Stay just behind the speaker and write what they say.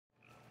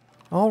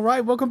All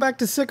right, welcome back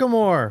to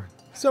Sycamore.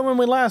 So when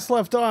we last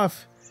left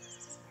off,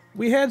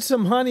 we had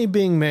some honey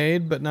being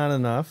made, but not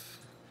enough.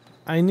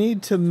 I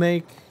need to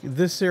make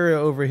this area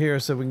over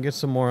here so we can get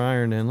some more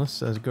iron in. Let's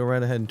go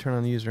right ahead and turn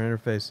on the user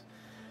interface.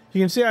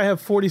 You can see I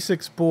have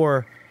 46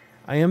 boar.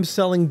 I am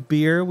selling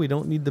beer. We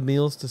don't need the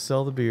meals to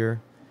sell the beer.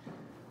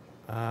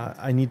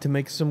 I need to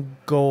make some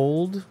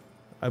gold.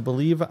 I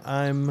believe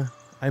I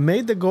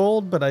made the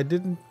gold, but I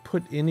didn't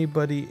put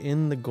anybody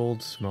in the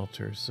gold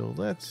smelter. So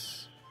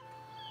let's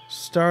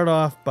start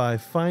off by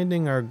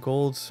finding our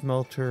gold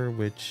smelter,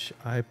 which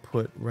I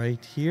put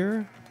right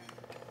here.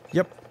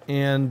 Yep,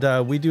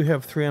 and we do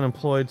have 3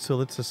 unemployed, so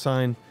let's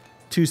assign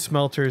 2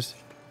 smelters.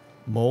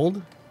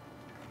 Mold?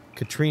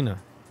 Katrina.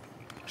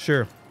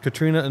 Sure,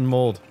 Katrina and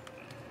mold.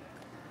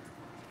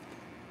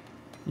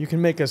 You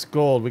can make us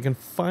gold. We can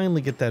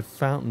finally get that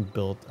fountain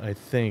built, I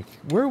think.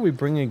 Where are we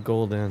bringing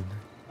gold in?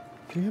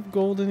 Do we have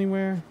gold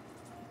anywhere?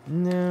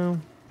 No.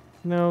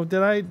 No,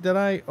 did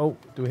I? Oh,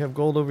 do we have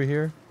gold over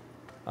here?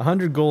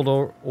 100 gold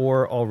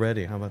ore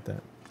already. How about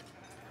that?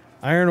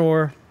 Iron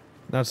ore,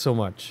 not so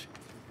much.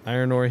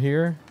 Iron ore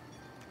here,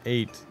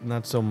 8,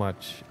 not so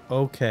much.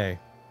 Okay.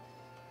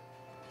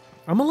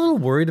 I'm a little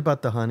worried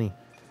about the honey.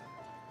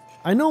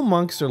 I know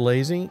monks are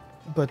lazy,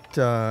 but,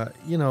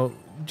 you know,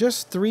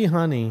 just 3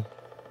 honey.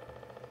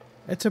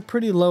 It's a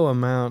pretty low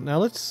amount. Now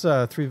let's,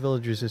 3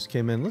 villagers just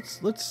came in.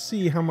 Let's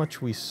see how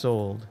much we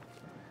sold.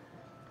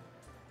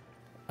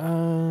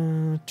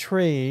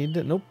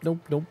 Trade.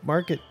 Nope.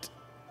 Market.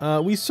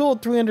 We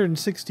sold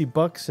 360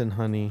 bucks in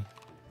honey.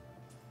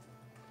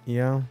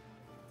 Yeah.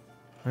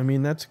 I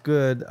mean, that's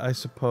good, I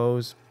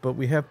suppose. But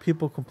we have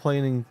people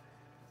complaining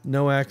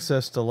no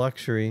access to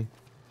luxury.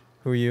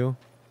 Who are you?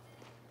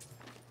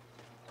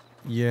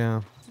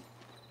 Yeah.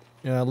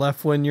 Yeah,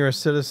 left when you're a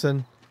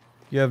citizen.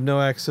 You have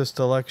no access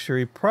to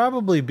luxury.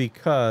 Probably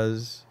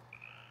because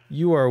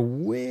you are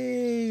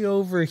way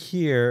over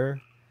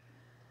here.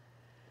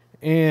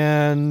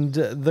 And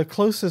the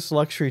closest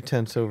luxury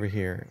tent's over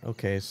here.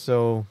 Okay,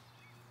 so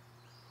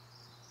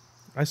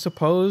I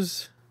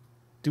suppose,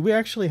 do we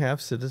actually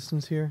have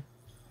citizens here?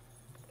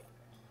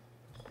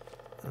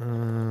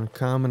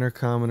 Commoner.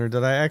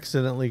 Did I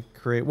accidentally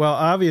create? Well,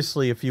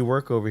 obviously, if you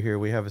work over here,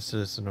 we have a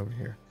citizen over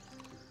here.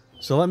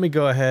 So let me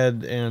go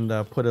ahead and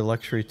put a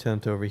luxury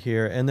tent over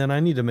here, and then I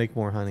need to make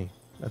more honey.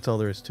 That's all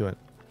there is to it.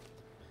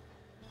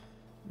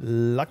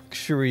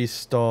 Luxury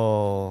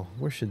stall.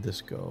 Where should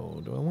this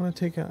go? Do I want to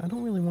take out? I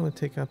don't really want to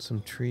take out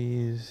some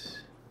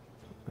trees.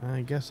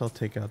 I guess I'll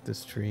take out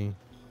this tree.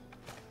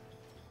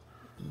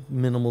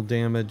 Minimal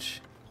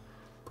damage.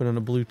 Put in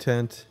a blue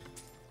tent.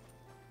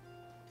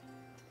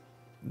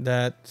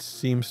 That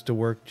seems to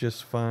work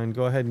just fine.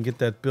 Go ahead and get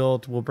that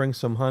built. We'll bring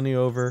some honey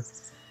over,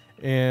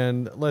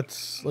 and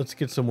let's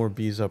get some more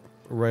bees up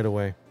right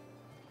away.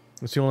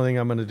 That's the only thing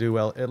I'm going to do.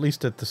 Well, at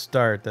least at the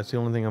start, that's the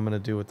only thing I'm going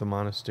to do with the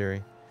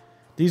monastery.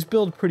 These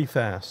build pretty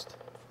fast,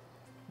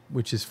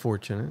 which is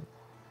fortunate.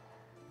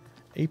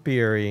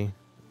 Apiary.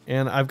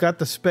 And I've got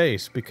the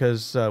space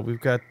because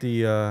we've got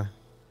the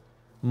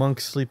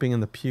monks sleeping in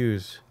the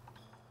pews.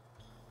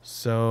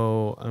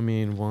 So, I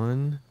mean,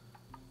 1,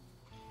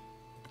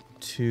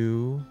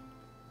 2.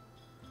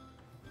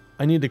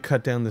 I need to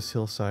cut down this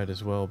hillside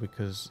as well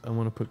because I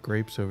want to put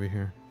grapes over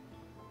here.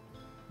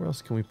 Where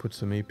else can we put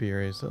some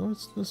apiaries? So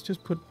let's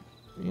just put,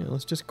 you know,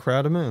 let's just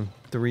crowd them in.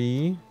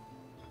 3.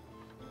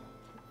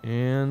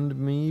 And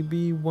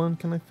maybe 1.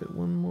 Can I fit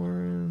 1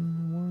 more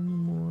in? 1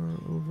 more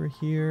over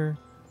here.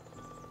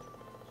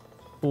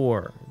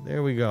 4.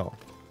 There we go.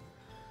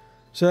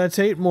 So that's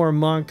 8 more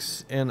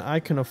monks, and I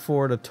can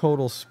afford a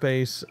total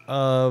space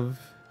of,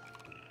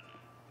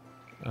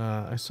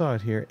 I saw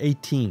it here,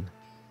 18.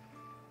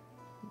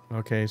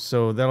 Okay,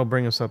 so that'll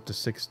bring us up to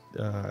 6.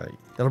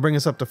 That'll bring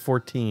us up to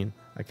 14.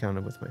 I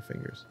counted with my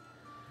fingers.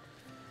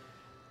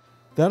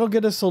 That'll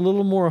get us a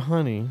little more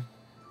honey.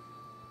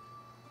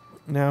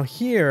 Now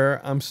here,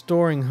 I'm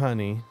storing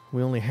honey.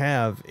 We only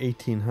have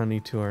 18 honey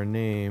to our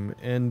name.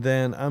 And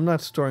then I'm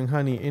not storing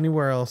honey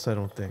anywhere else, I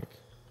don't think.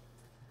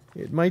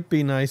 It might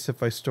be nice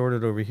if I stored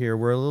it over here.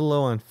 We're a little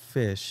low on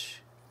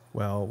fish.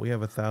 Well, we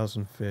have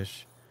 1,000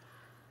 fish.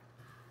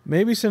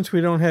 Maybe since we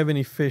don't have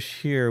any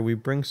fish here, we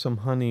bring some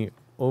honey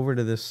over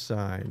to this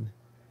side.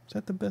 Is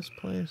that the best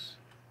place?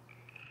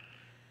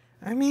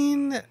 I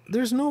mean,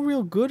 there's no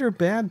real good or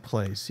bad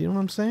place. You know what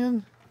I'm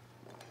saying?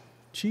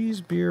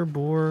 Cheese, beer,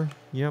 boar.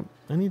 Yep.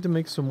 I need to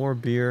make some more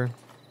beer.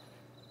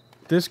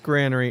 This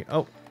granary.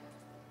 Oh.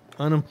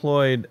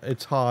 Unemployed.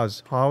 It's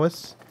Haws.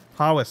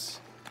 Hawis.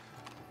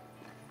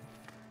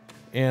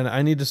 And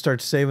I need to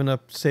start saving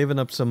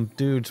up some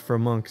dudes for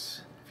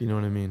monks. If you know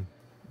what I mean.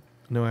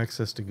 No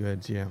access to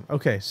goods. Yeah.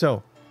 Okay.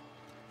 So.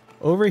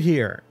 Over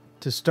here.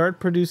 To start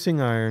producing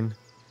iron.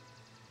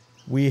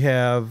 We're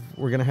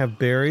going to have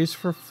berries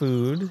for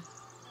food.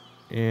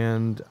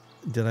 And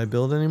did I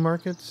build any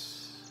markets?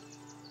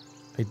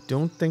 I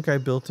don't think I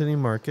built any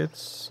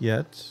markets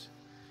yet.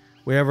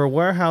 We have a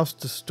warehouse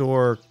to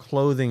store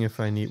clothing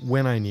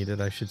when I need it,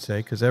 I should say,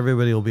 because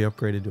everybody will be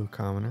upgraded to a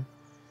commoner.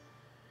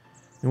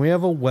 And we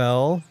have a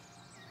well.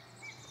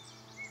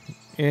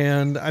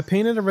 And I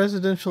painted a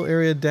residential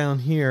area down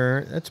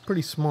here. That's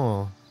pretty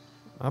small.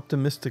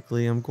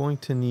 Optimistically, I'm going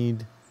to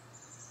need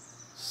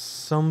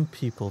some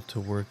people to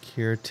work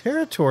here.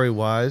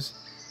 Territory-wise,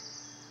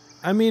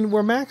 I mean,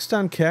 we're maxed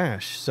on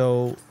cash,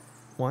 so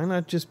why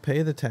not just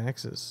pay the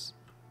taxes?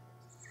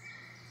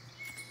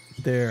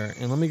 There.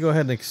 And let me go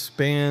ahead and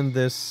expand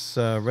this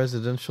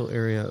residential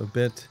area a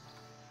bit.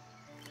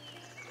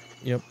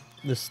 Yep,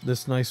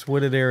 this nice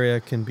wooded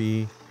area can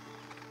be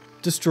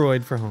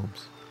destroyed for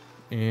homes.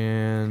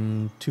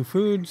 And 2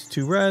 foods,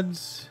 2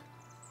 reds,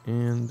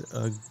 and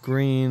a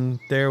green.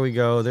 There we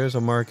go. There's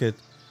a market.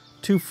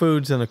 2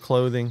 foods and a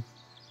clothing.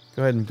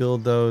 Go ahead and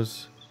build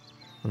those.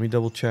 Let me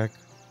double check.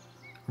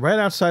 Right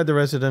outside the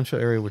residential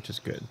area, which is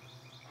good.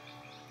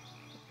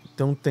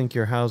 Don't think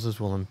your houses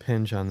will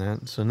impinge on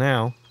that. So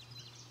now,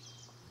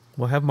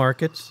 we'll have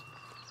markets.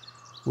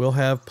 We'll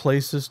have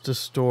places to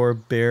store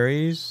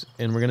berries.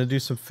 And we're going to do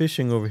some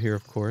fishing over here,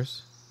 of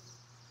course.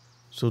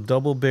 So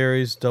double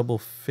berries, double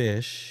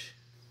fish.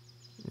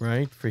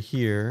 Right, for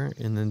here.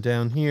 And then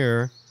down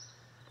here,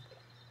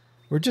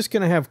 we're just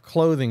going to have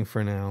clothing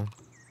for now.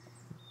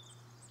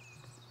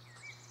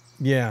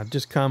 Yeah,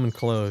 just common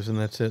clothes, and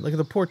that's it. Look at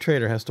the poor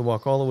trader has to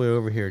walk all the way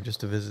over here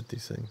just to visit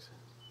these things.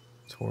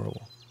 It's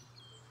horrible.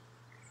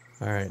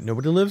 Alright,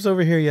 nobody lives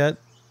over here yet.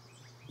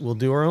 We'll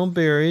do our own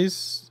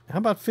berries. How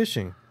about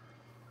fishing?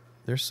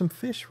 There's some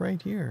fish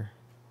right here.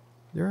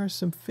 There are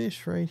some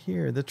fish right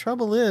here. The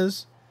trouble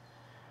is,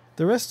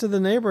 the rest of the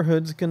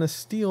neighborhood's gonna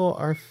steal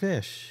our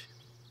fish.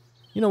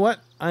 You know what?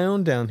 I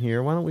own down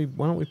here. Why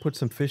don't we put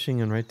some fishing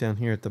in right down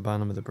here at the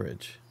bottom of the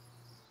bridge?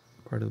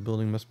 Part of the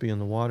building must be in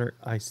the water.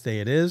 I say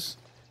it is.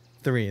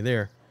 3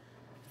 there.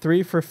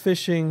 3 for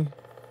fishing.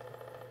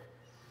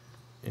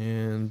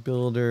 And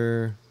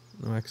builder.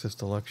 No access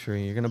to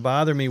luxury. You're gonna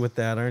bother me with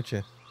that, aren't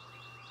you?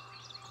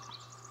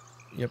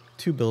 Yep,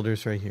 2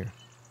 builders right here.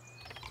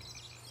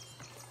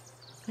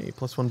 Hey,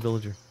 +1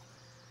 villager.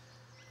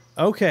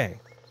 Okay.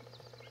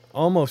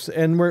 Almost.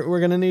 And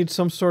we're gonna need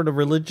some sort of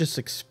religious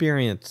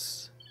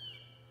experience.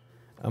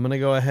 I'm gonna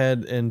go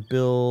ahead and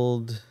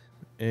build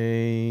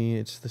a...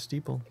 It's the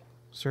steeple.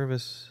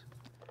 Service.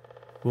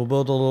 We'll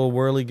build a little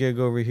whirligig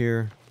over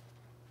here.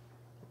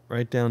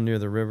 Right down near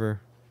the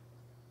river.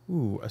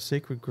 Ooh, a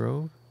sacred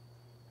grove?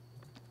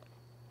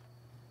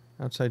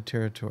 Outside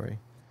territory.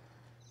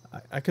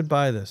 I could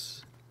buy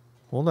this.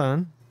 Hold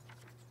on.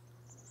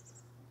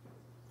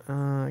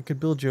 I could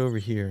build you over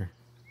here.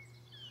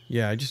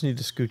 Yeah, I just need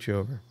to scoot you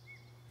over.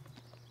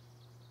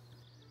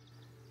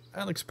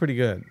 That looks pretty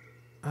good.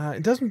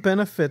 It doesn't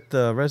benefit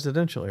the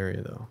residential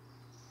area, though.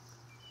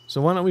 So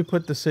why don't we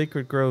put the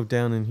sacred grove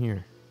down in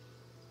here?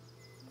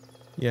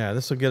 Yeah,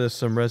 this will get us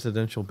some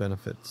residential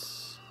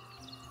benefits.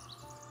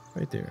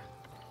 Right there.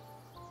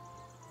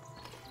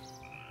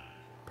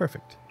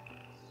 Perfect.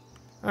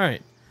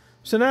 Alright.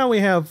 So now we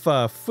have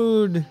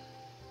food,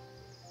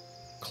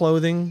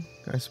 clothing,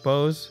 I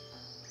suppose,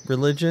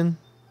 religion.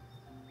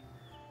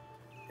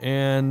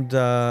 And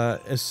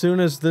as soon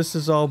as this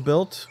is all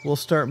built, we'll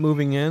start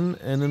moving in,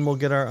 and then we'll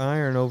get our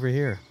iron over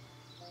here.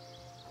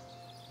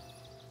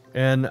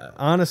 And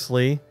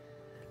honestly,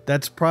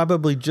 that's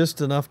probably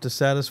just enough to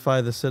satisfy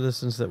the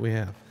citizens that we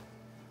have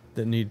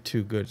that need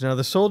 2 goods. Now,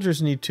 the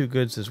soldiers need 2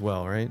 goods as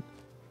well, right?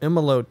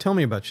 Imalote, tell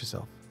me about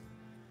yourself.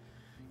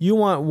 You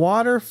want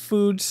water,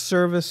 food,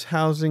 service,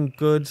 housing,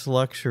 goods,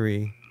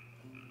 luxury,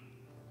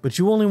 but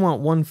you only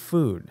want 1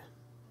 food.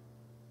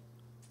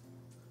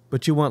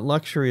 But you want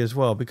luxury as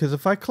well, because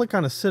if I click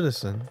on a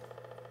citizen...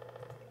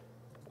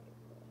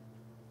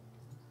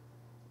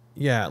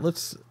 Yeah,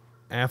 let's...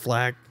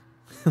 Aflac.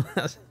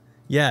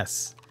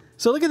 Yes.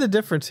 So look at the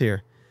difference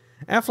here.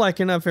 Aflac,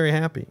 you're not very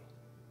happy.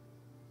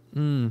 I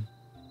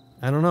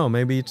don't know.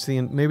 Maybe it's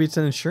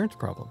an insurance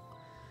problem.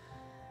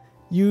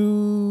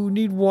 You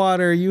need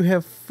water. You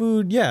have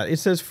food. Yeah, it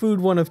says food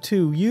 1 of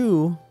 2.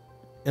 You,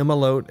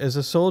 Imalote, as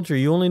a soldier,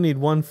 you only need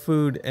 1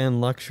 food and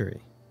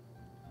luxury.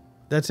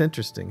 That's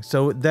interesting.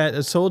 So that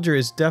a soldier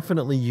is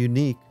definitely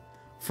unique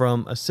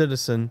from a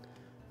citizen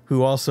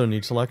who also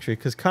needs luxury.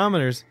 Because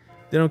commoners,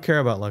 they don't care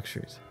about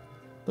luxuries.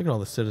 Look at all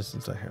the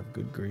citizens I have.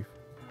 Good grief.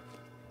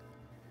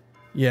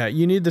 Yeah,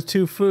 you need the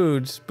 2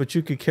 foods, but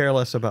you could care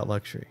less about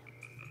luxury.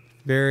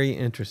 Very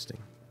interesting.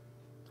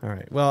 All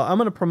right. Well, I'm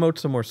going to promote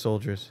some more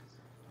soldiers,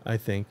 I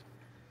think,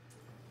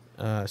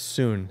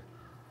 soon.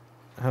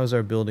 How's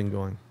our building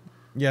going?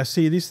 Yeah,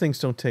 see, these things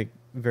don't take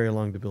very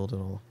long to build at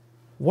all.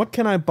 What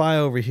can I buy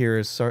over here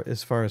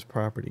as far as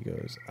property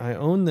goes? I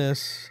own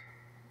this.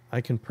 I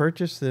can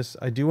purchase this.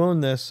 I do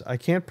own this. I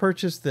can't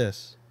purchase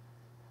this.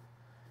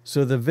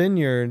 So the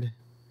vineyard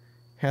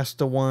has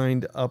to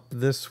wind up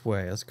this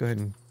way. Let's go ahead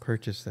and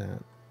purchase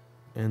that.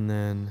 And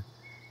then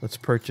let's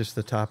purchase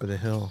the top of the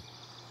hill.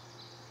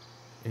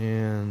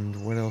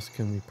 And what else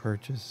can we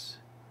purchase?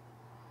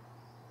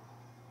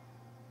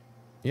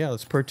 Yeah,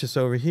 let's purchase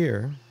over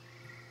here.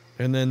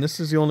 And then this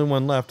is the only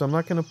one left. I'm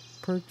not going to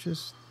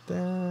purchase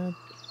that.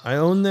 I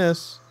own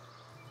this.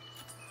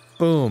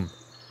 Boom.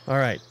 All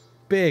right.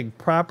 Big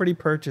property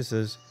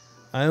purchases.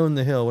 I own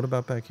the hill. What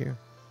about back here?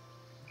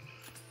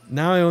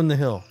 Now I own the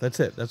hill. That's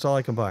it. That's all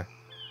I can buy.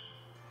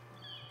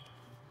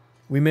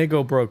 We may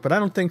go broke, but I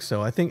don't think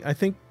so. I think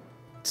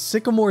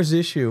Sycamore's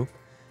issue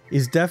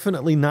is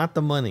definitely not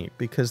the money,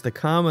 because the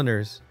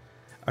commoners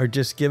are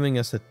just giving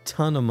us a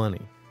ton of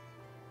money.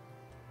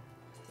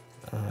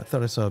 I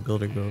thought I saw a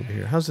builder go over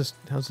here. How's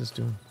this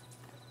doing?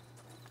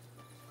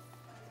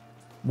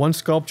 One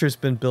sculpture's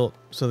been built,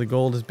 so the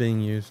gold is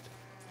being used.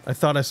 I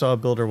thought I saw a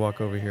builder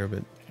walk over here,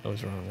 but I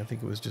was wrong. I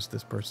think it was just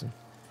this person.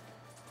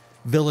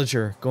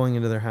 Villager going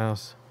into their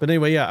house. But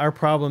anyway, yeah, our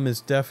problem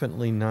is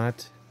definitely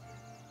not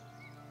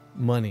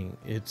money.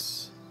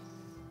 It's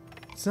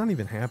not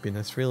even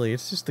happiness, really.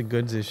 It's just the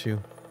goods issue.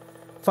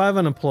 5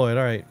 unemployed.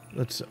 All right,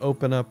 let's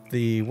open up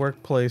the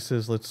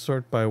workplaces. Let's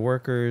sort by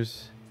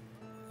workers.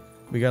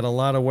 We got a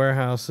lot of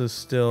warehouses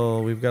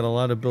still. We've got a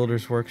lot of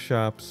builders'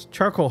 workshops.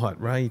 Charcoal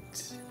hut,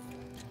 right.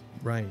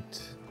 I'm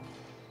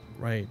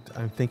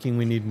thinking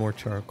we need more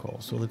charcoal.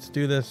 So let's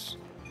do this.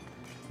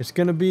 It's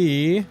gonna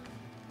be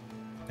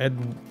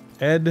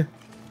Ed.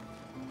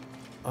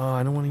 Oh,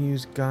 I don't want to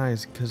use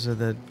guys because of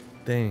the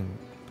thing.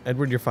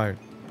 Edward, you're fired.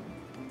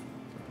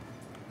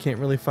 Can't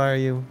really fire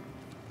you.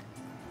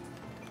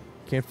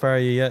 Can't fire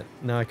you yet.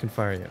 Now I can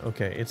fire you.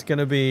 Okay, it's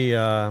gonna be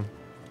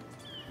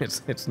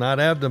it's not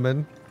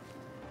abdomen.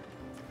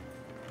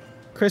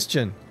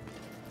 Christian,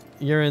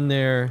 you're in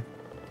there.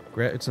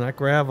 It's not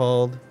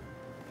graveled.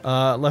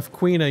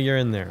 Lefquina, you're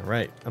in there.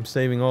 Right. I'm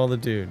saving all the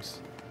dudes.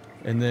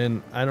 And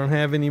then I don't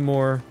have any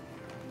more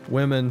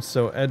women,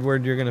 so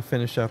Edward, you're gonna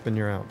finish up and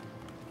you're out.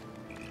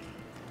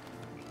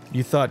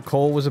 You thought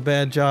coal was a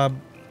bad job?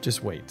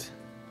 Just wait.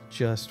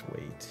 Just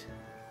wait.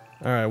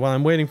 Alright, while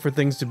I'm waiting for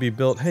things to be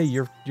built. Hey,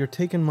 you're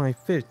taking my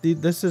fish.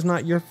 This is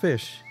not your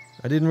fish.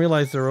 I didn't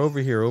realize they're over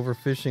here,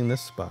 overfishing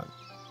this spot.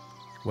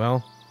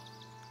 Well,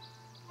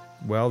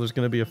 there's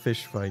gonna be a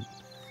fish fight.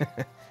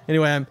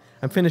 Anyway,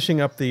 I'm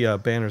finishing up the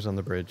banners on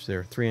the bridge. There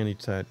are 3 on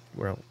each side.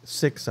 Well,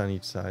 6 on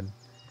each side.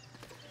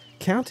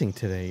 Counting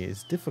today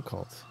is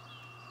difficult.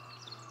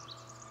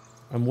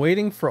 I'm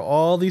waiting for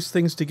all these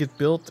things to get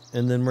built,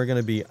 and then we're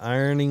gonna be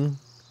ironing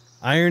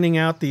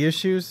out the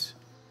issues.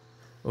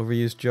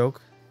 Overused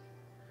joke.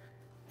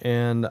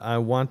 And I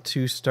want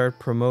to start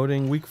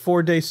promoting week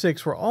 4, day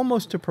 6. We're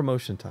almost to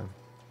promotion time.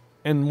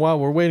 And while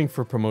we're waiting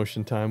for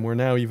promotion time, we're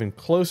now even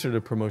closer to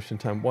promotion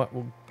time.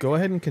 We'll go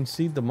ahead and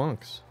concede the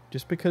monks.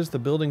 Just because the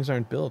buildings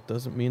aren't built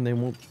doesn't mean they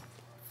won't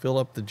fill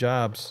up the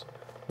jobs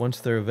once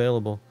they're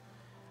available.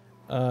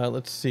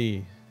 Let's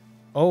see.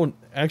 Oh,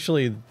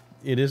 actually,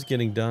 it is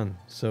getting done.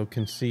 So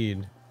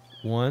concede.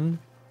 1,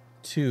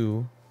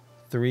 2,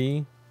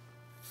 3,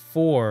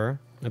 4.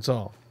 That's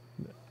all.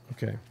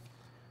 Okay.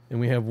 And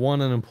we have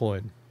 1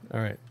 unemployed.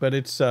 All right. But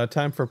it's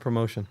time for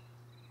promotion.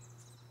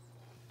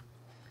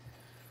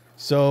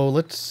 So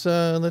let's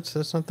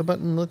that's not the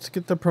button. Let's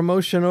get the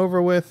promotion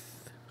over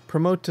with.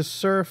 Promote to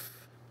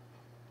serf.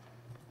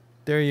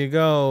 There you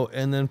go.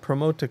 And then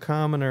promote to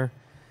commoner.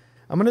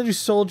 I'm going to do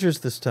soldiers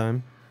this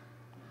time.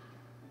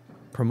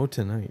 Promote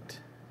to knight.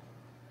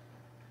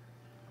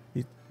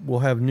 We'll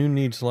have new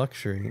needs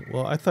luxury.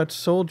 Well, I thought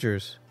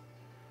soldiers.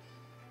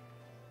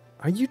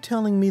 Are you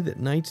telling me that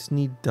knights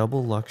need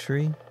double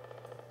luxury?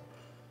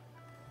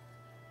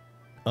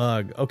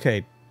 Ugh.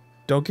 Okay.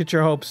 Don't get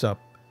your hopes up,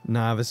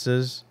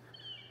 novices.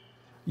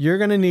 You're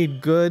going to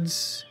need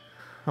goods.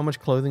 How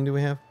much clothing do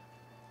we have?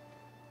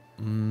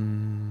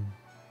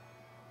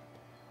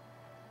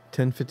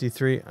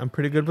 1053. I'm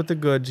pretty good with the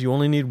goods. You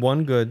only need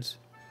 1 goods.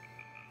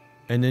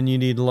 And then you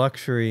need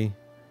luxury.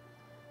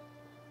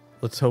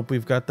 Let's hope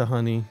we've got the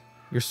honey.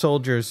 Your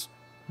soldiers,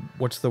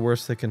 what's the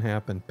worst that can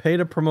happen? Pay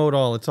to promote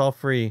all. It's all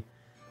free.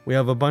 We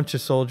have a bunch of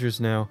soldiers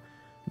now.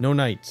 No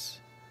knights.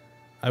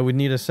 I would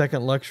need a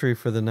second luxury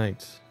for the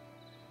knights.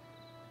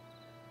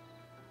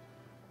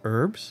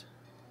 Herbs?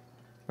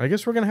 I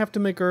guess we're going to have to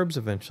make herbs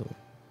eventually.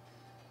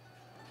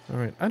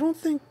 Alright. I don't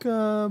think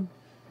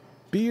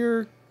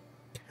beer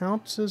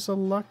counts as a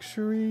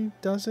luxury,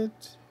 does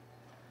it?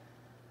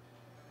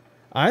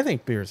 I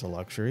think beer's a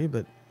luxury,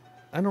 but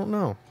I don't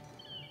know.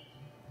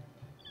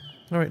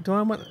 All right, do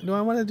I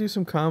want to do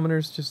some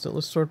commoners? Just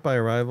let's sort by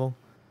arrival.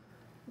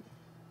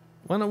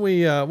 Why don't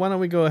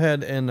we go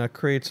ahead and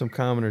create some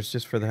commoners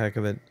just for the heck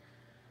of it?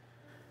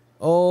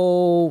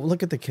 Oh,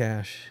 look at the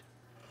cash.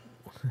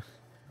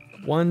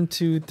 1,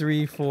 2,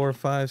 3, 4,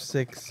 5,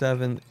 6,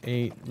 7,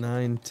 8,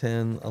 9,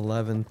 10,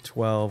 11,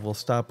 12. We'll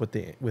stop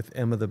with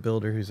Emma the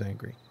Builder, who's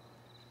angry.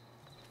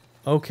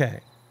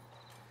 Okay.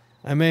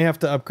 I may have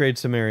to upgrade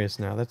some areas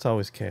now. That's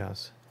always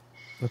chaos.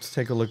 Let's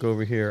take a look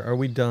over here. Are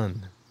we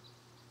done?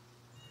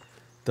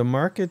 The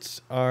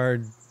markets are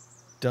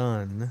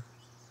done.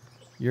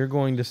 You're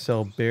going to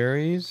sell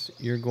berries.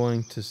 You're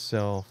going to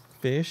sell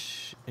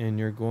fish. And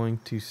you're going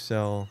to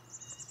sell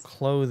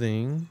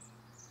clothing.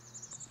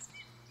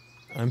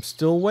 I'm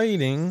still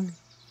waiting.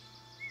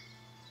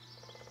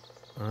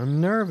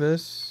 I'm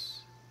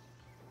nervous.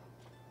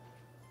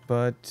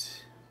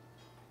 But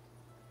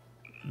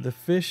the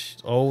fish...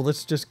 Oh,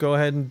 let's just go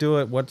ahead and do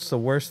it. What's the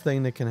worst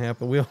thing that can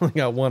happen? We only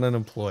got 1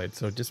 unemployed,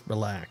 so just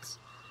relax.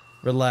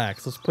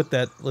 Relax. Let's put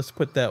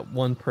that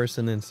one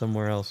person in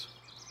somewhere else.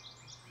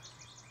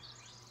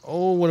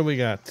 Oh, what do we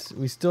got?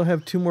 We still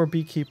have 2 more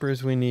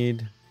beekeepers we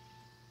need.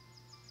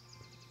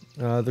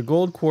 The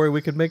gold quarry,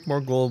 we could make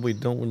more gold. We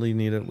don't really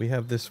need it. We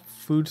have this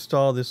food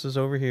stall. This is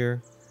over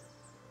here.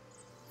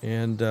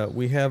 And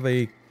we have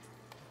a...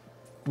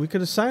 We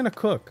could assign a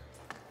cook.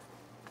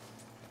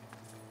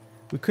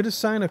 We could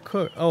assign a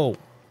cook. Oh,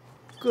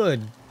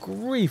 good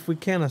grief. We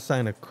can't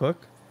assign a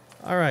cook.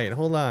 All right,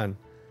 hold on.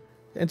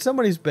 And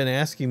somebody's been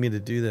asking me to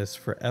do this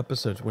for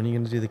episodes. When are you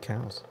going to do the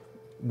cows?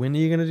 When are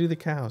you going to do the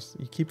cows?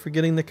 You keep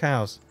forgetting the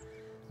cows.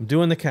 I'm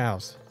doing the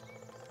cows.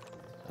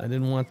 I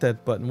didn't want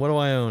that button. What do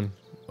I own?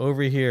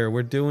 Over here.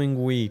 We're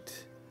doing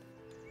wheat.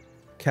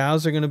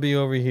 Cows are going to be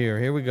over here.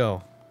 Here we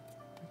go.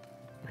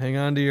 Hang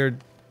on to your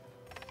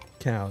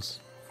cows.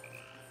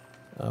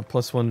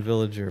 +1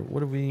 villager.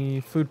 What do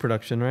we... Food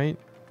production, right?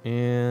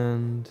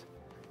 And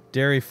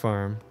dairy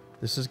farm.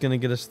 This is going to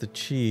get us the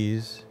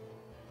cheese.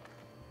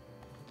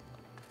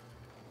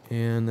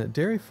 And the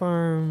dairy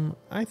farm,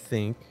 I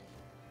think,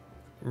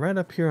 right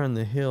up here on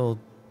the hill,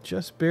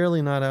 just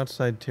barely not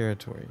outside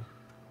territory.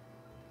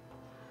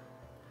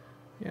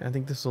 Yeah, I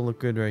think this will look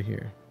good right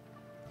here.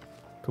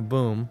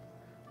 Kaboom.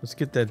 Let's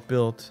get that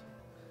built.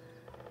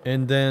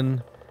 And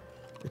then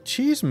the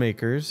cheese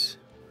makers.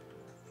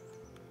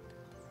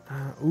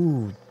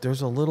 Ooh,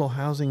 there's a little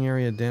housing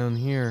area down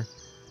here.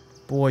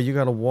 Boy, you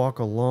got to walk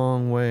a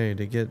long way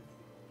to get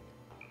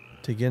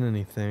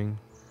anything.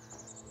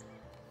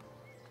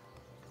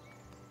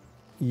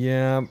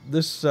 Yeah,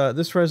 this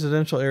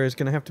residential area is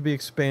going to have to be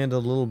expanded a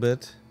little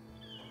bit.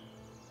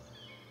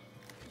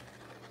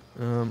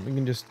 We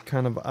can just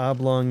kind of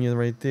oblong you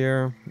right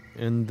there,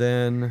 and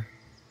then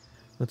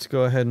let's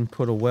go ahead and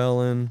put a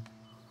well in.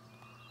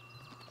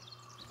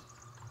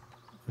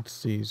 Let's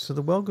see. So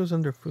the well goes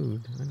under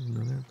food. I didn't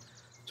know that.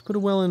 Let's put a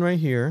well in right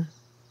here.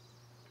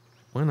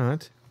 Why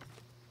not?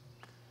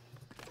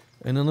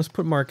 And then let's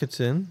put markets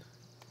in.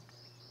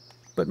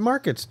 But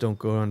markets don't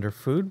go under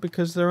food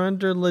because they're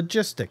under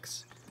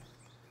logistics.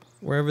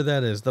 Wherever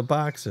that is. The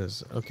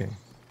boxes. Okay.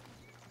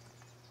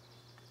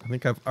 I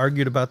think I've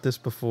argued about this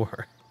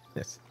before.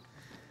 Yes.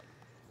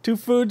 2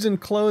 foods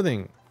and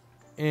clothing.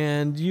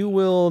 And you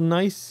will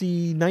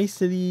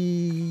nicety,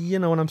 you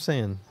know what I'm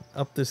saying,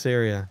 up this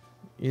area.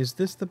 Is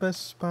this the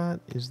best spot?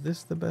 Is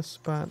this the best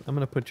spot? I'm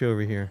going to put you over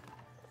here.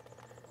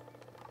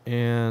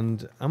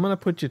 And I'm going to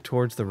put you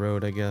towards the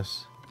road, I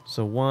guess.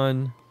 So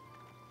 1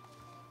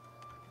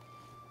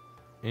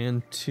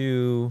 and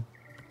 2,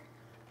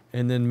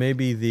 and then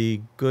maybe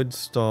the goods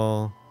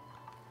stall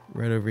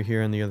right over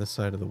here on the other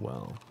side of the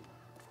well.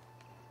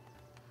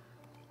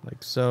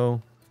 Like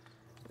so.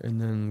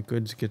 And then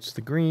goods gets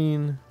the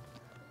green.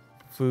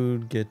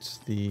 Food gets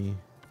the...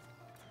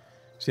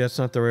 See, that's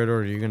not the right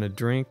order. You're going to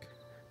drink.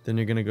 Then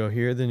you're going to go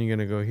here. Then you're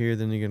going to go here.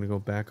 Then you're going to go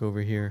back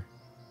over here.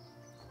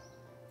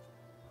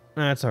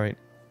 That's alright.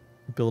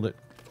 Build it.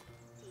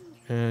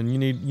 And you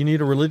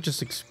need a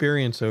religious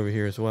experience over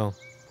here as well.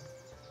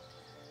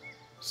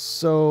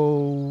 So,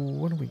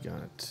 what do we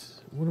got?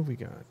 What do we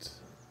got?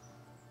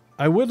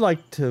 I would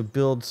like to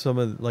build some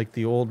of like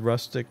the old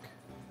rustic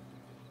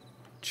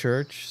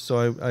church.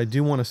 So I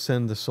do want to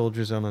send the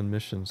soldiers out on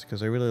missions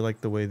because I really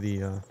like the way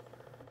the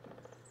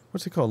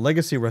what's it called?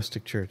 Legacy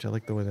Rustic Church. I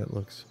like the way that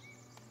looks.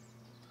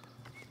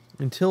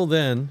 Until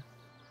then,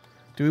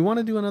 do we want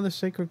to do another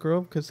Sacred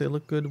Grove because they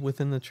look good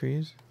within the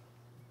trees?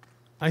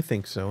 I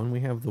think so, and we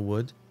have the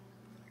wood.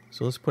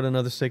 So let's put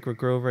another Sacred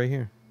Grove right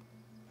here.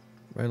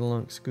 Right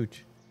along,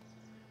 scooch.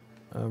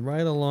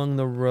 Right along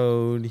the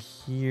road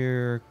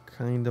here,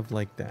 kind of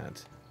like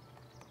that.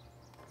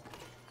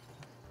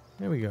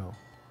 There we go.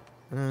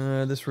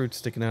 This root's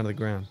sticking out of the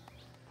ground.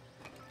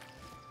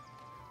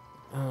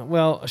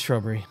 Well, a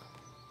shrubbery.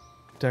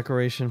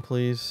 Decoration,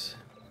 please.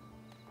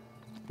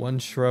 1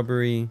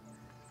 shrubbery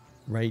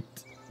right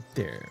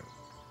there.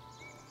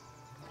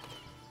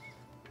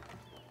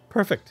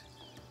 Perfect.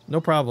 No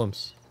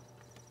problems.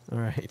 All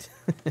right.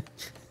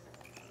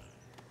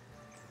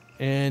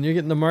 And you're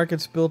getting the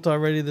markets built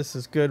already. This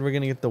is good. We're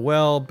going to get the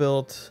well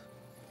built.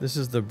 This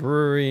is the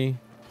brewery.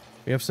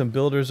 We have some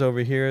builders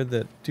over here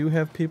that do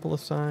have people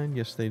assigned.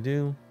 Yes, they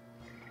do.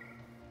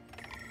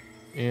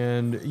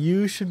 And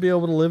you should be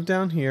able to live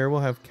down here.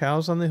 We'll have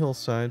cows on the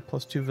hillside,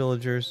 +2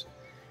 villagers.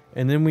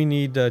 And then we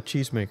need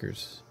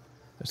cheesemakers.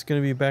 It's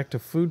going to be back to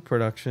food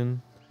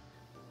production.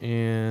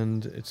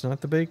 And it's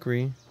not the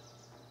bakery.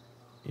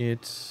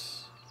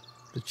 It's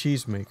the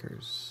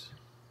cheesemakers.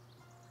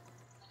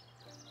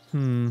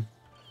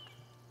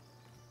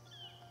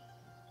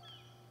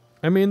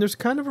 I mean, there's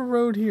kind of a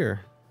road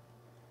here.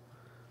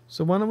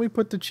 So why don't we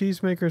put the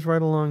cheesemakers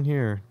right along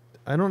here?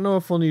 I don't know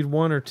if we'll need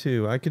 1 or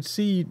 2. I could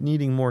see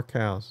needing more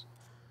cows.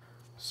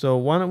 So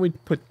why don't we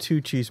put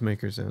 2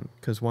 cheesemakers in?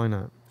 Because why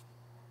not?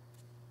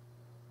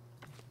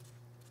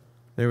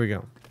 There we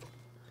go.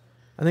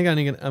 I think I'm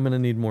going to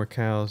need more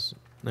cows.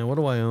 Now, what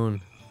do I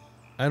own?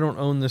 I don't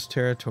own this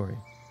territory.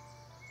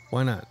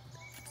 Why not?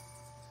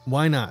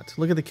 Why not?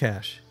 Look at the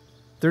cash.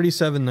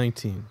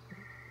 37.19.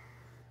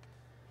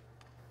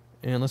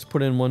 And let's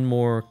put in one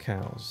more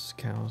cows.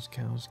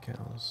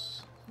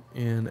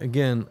 And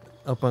again,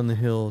 up on the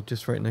hill,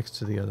 just right next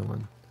to the other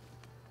one.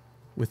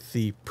 With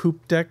the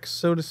poop deck,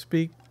 so to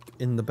speak,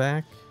 in the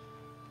back.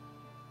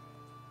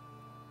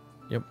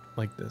 Yep,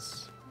 like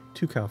this.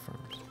 2 cow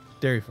farms.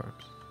 Dairy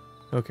farms.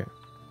 Okay.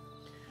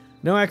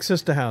 No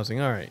access to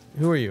housing. Alright,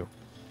 who are you?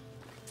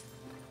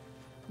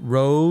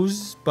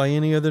 Rose, by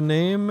any other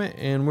name?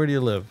 And where do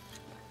you live?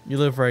 You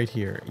live right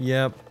here.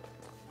 Yep.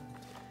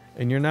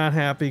 And you're not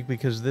happy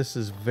because this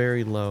is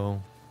very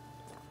low.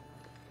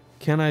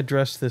 Can I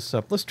dress this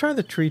up? Let's try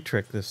the tree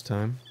trick this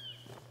time.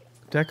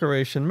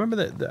 Decoration. Remember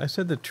that I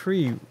said the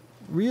tree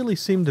really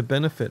seemed to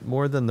benefit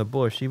more than the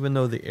bush, even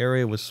though the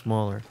area was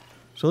smaller.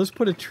 So let's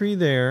put a tree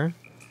there.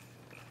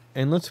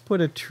 And let's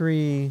put a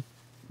tree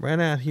right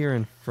out here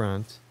in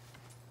front.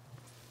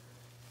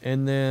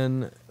 And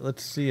then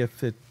let's see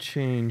if it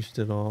changed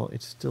at all.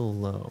 It's still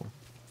low.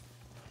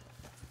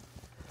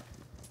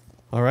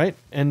 All right,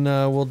 and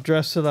we'll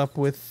dress it up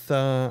with,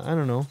 I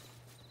don't know,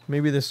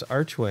 maybe this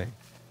archway.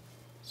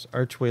 This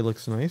archway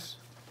looks nice.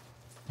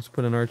 Let's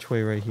put an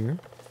archway right here.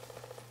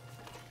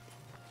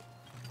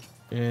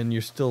 And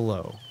you're still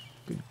low.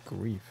 Good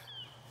grief.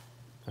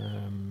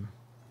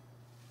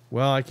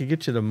 Well, I could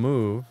get you to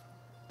move.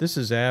 This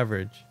is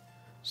average,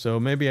 so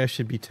maybe I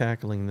should be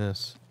tackling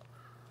this.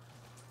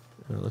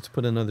 Let's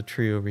put another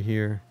tree over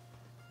here,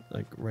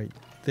 like right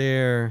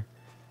there,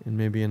 and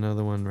maybe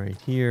another one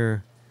right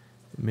here.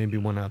 Maybe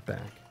one out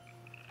back.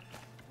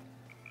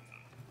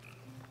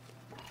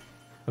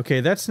 Okay,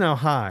 that's now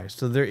high.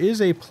 So there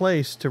is a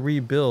place to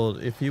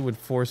rebuild if you would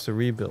force a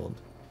rebuild.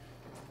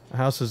 The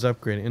house is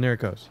upgrading. And there it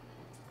goes.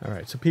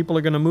 Alright, so people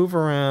are going to move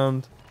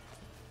around.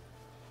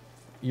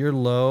 You're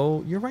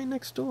low. You're right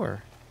next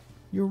door.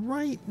 You're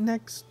right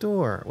next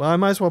door. Well, I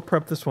might as well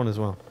prep this one as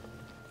well.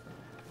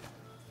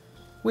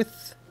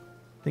 With,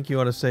 I think you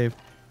ought to save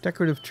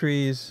decorative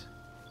trees.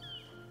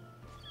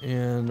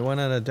 And why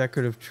not a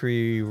decorative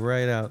tree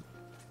right out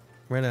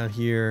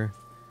here,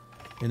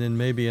 and then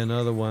maybe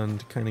another one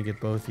to kind of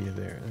get both of you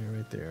there.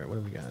 Right there. What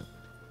do we got?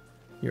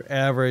 Your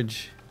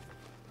average,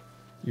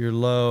 your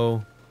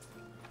low,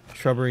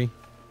 shrubbery.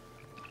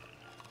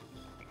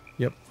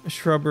 Yep,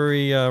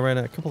 shrubbery right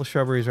out. A couple of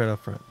shrubberies right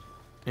up front,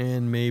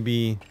 and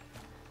maybe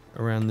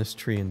around this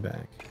tree and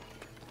back.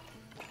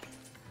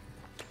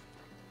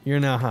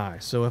 You're now high,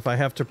 so if I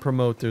have to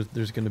promote,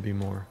 there's going to be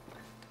more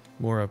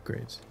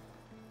upgrades.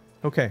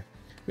 Okay,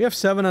 we have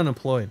 7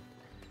 unemployed.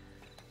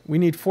 We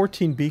need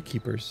 14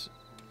 beekeepers.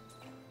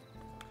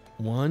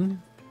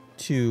 1,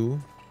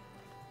 2.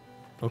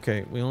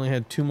 Okay, we only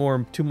had two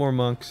more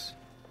monks.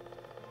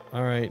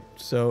 All right,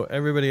 so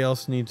everybody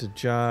else needs a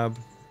job.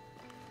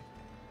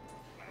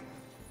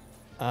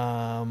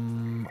 I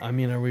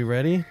mean, are we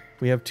ready?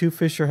 We have 2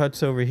 fisher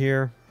huts over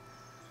here.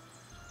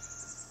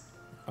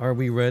 Are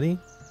we ready?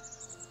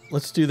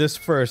 Let's do this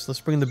first.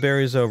 Let's bring the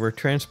berries over.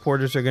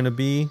 Transporters are going to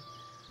be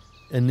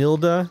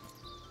Enilda,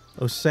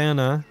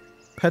 Osana,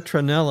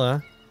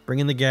 Petronella, bring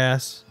in the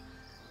gas,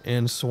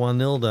 and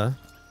Swanilda.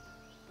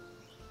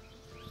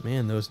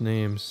 Man, those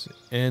names.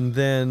 And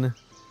then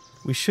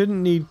we shouldn't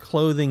need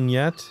clothing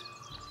yet,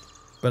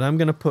 but I'm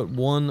going to put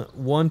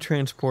one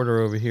transporter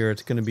over here.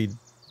 It's going to be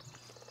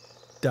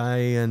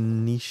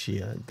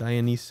Dionysia.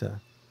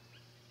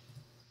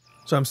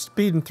 So I'm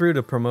speeding through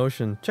to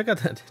promotion. Check out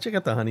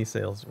the honey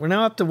sales. We're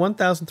now up to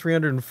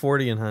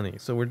 1,340 in honey.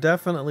 So we're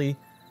definitely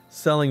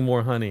selling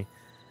more honey.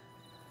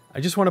 I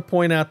just want to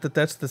point out that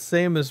that's the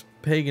same as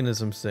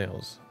paganism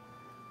sales.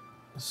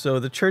 So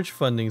the church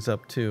funding's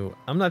up too.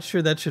 I'm not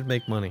sure that should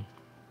make money.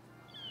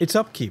 It's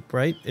upkeep,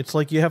 right? It's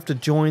like you have to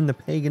join the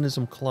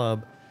paganism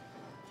club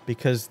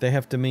because they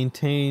have to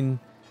maintain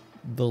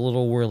the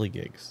little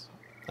whirligigs.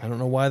 I don't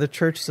know why the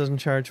church doesn't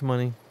charge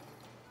money.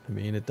 I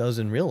mean, it does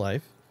in real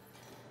life.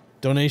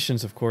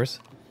 Donations, of course.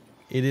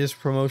 It is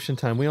promotion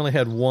time. We only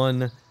had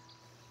 1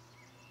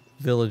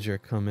 villager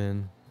come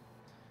in.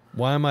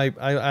 Why am I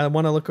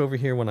want to look over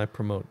here when I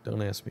promote.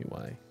 Don't ask me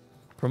why.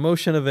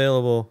 Promotion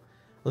available.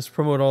 Let's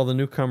promote all the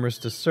newcomers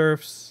to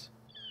serfs.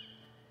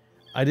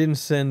 I didn't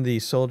send the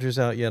soldiers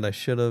out yet. I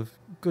should have.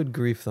 Good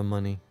grief, the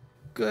money.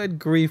 Good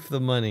grief, the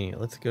money.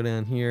 Let's go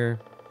down here.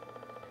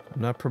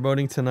 I'm not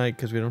promoting tonight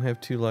because we don't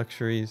have 2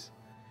 luxuries.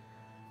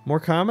 More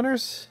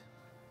commoners?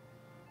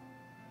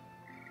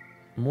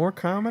 More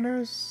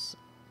commoners?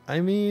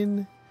 I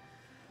mean,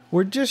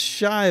 we're just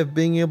shy of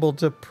being able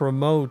to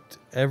promote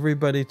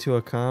everybody to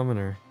a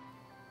commoner.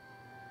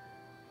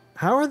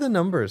 How are the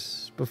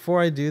numbers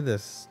before I do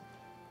this?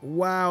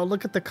 Wow,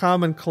 look at the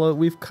common clothes.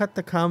 We've cut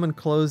the common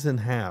clothes in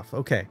half.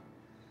 Okay.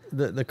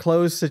 The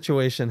clothes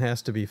situation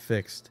has to be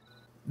fixed.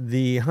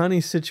 The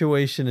honey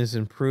situation is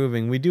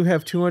improving. We do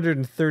have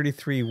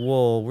 233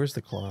 wool. Where's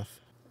the cloth?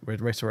 Right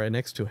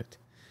next to it.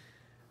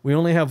 We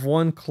only have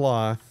 1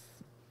 cloth.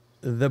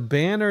 The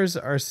banners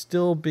are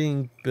still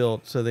being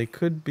built, so they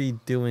could be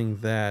doing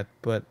that,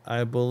 but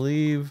I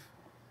believe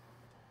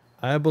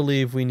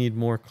we need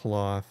more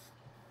cloth.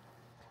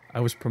 I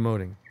was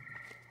promoting.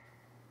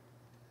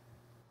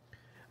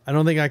 I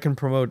don't think I can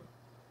promote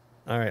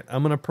All right,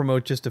 I'm gonna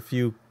promote just a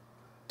few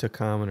to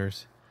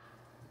commoners.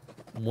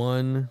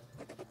 1,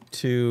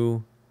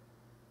 2.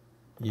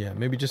 Yeah,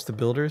 maybe just the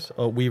builders.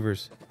 Oh,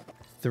 weavers.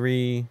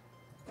 3,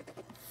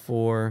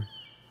 4.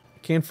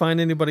 Can't find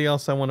anybody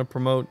else I want to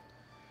promote.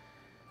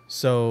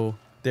 So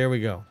there we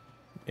go.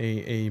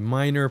 A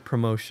minor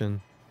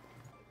promotion.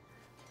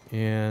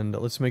 And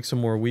let's make some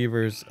more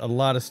weavers. A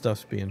lot of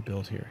stuff's being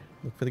built here.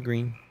 Look for the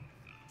green.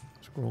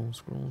 Scroll,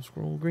 scroll,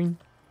 scroll, green.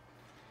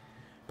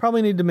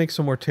 Probably need to make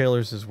some more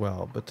tailors as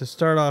well. But to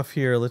start off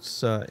here,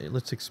 let's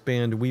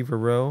expand Weaver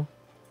Row.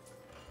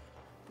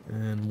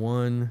 And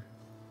 1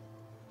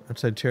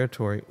 outside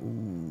territory.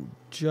 Ooh,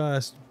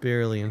 just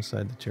barely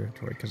inside the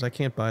territory, because I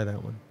can't buy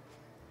that one.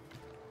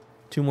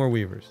 2 more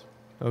weavers.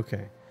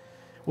 Okay.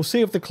 We'll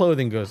see if the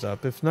clothing goes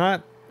up. If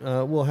not,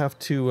 we'll have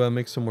to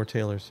make some more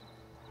tailors.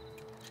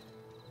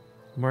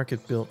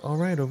 Market built. All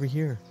right, over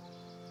here.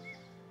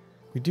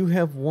 We do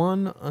have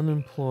 1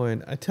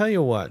 unemployed. I tell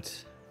you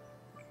what.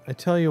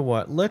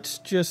 Let's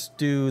just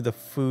do the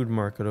food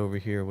market over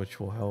here, which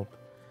will help.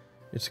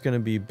 It's going to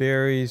be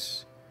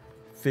berries,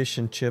 fish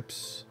and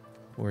chips,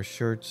 or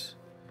shirts,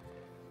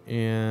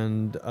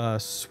 and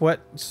sweat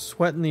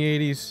in the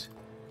 80s.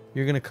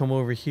 You're going to come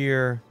over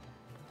here.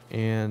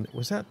 And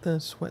was that the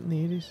sweat in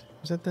the 80s?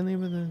 Was that the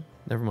name of the...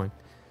 Never mind.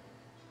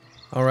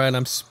 All right,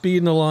 I'm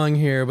speeding along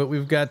here, but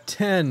we've got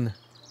 10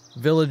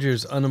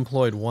 villagers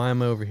unemployed. Why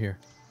am I over here?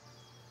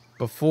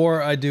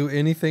 Before I do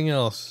anything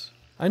else...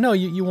 I know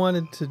you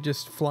wanted to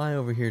just fly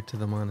over here to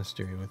the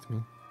monastery with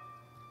me.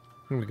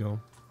 Here we go.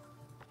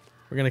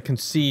 We're going to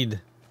concede.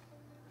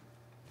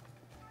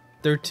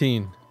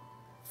 13.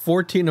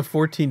 14 of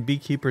 14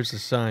 beekeepers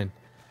assigned.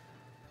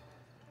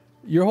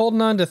 You're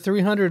holding on to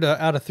 300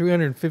 out of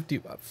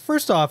 350.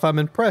 First off, I'm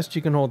impressed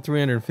you can hold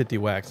 350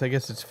 wax. I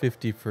guess it's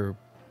 50 for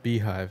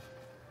beehive.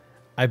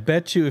 I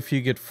bet you if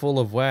you get full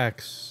of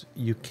wax,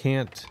 you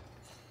can't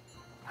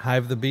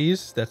hive the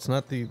bees. That's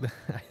not the...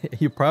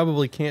 You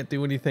probably can't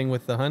do anything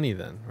with the honey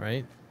then,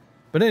 right?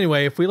 But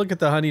anyway, if we look at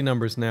the honey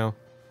numbers now,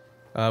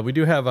 we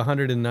do have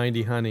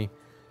 190 honey.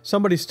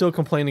 Somebody's still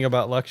complaining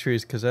about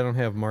luxuries because I don't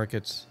have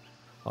markets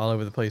all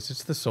over the place.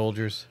 It's the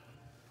soldiers.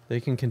 They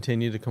can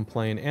continue to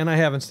complain, and I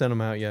haven't sent them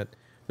out yet.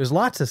 There's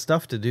lots of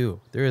stuff to do.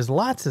 There is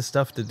lots of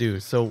stuff to do.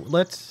 So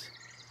let's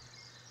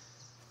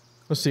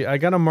see. I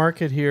got a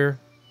market here.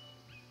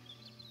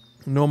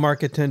 No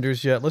market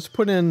tenders yet. Let's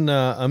put in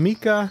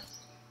Amica,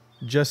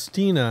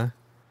 Justina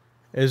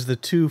as the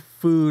 2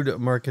 food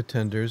market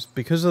tenders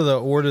because of the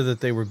order that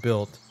they were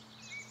built.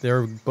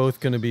 They're both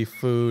going to be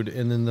food,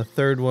 and then the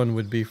third one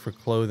would be for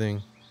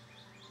clothing.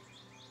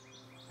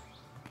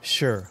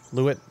 Sure,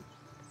 Lewitt.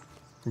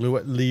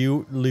 You'll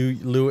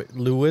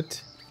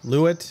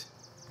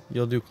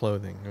do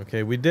clothing.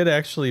 Okay, we did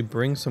actually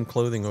bring some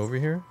clothing over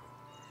here.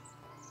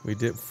 We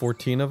did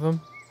 14 of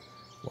them.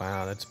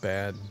 Wow, that's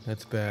bad.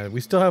 That's bad.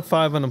 We still have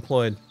 5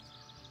 unemployed.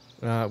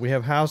 We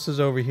have houses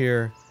over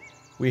here.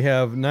 We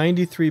have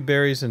 93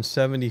 berries and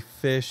 70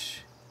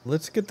 fish.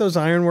 Let's get those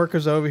iron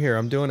workers over here.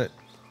 I'm doing it.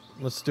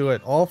 Let's do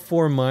it. All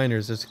 4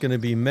 miners. It's going to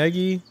be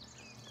Meggie,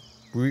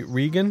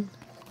 Regan,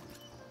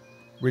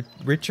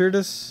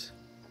 Richardus,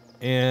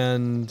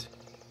 and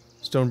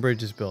stone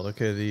bridge is built.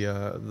 Okay,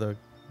 the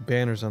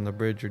banners on the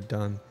bridge are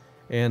done.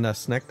 And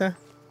Snekta?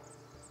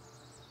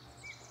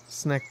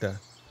 Snekta.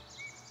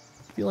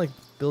 I feel like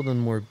building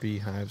more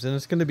beehives. And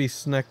it's going to be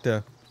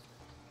Snekta.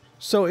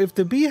 So if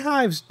the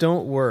beehives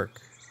don't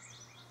work,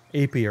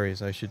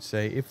 apiaries I should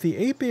say, if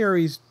the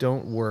apiaries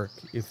don't work,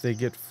 if they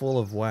get full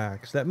of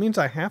wax, that means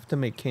I have to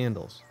make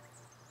candles.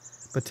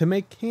 But to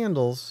make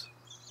candles,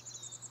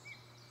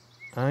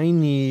 I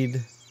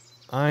need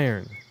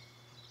iron.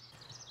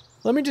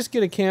 Let me just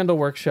get a candle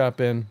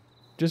workshop in,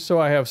 just so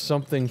I have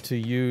something to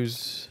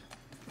use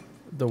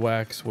the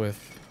wax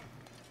with.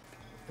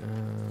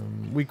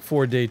 Week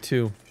 4, day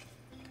 2.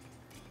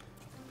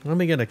 Let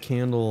me get a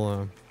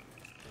candle.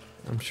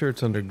 I'm sure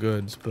it's under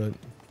goods, but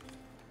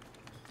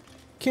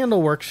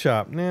candle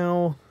workshop.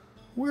 Now,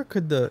 where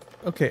could the...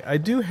 Okay, I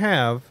do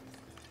have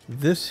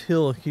this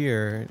hill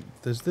here.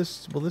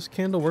 Will this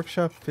candle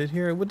workshop fit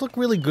here? It would look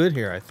really good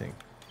here, I think.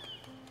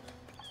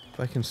 If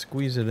I can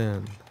squeeze it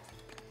in.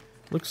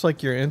 Looks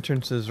like your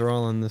entrances are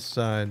all on this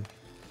side.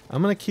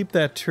 I'm going to keep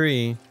that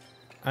tree.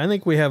 I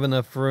think we have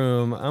enough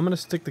room. I'm going to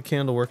stick the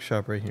candle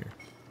workshop right here.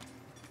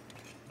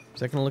 Is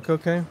that going to look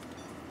okay?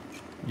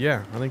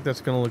 Yeah, I think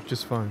that's going to look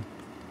just fine.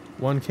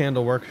 1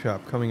 candle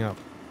workshop coming up.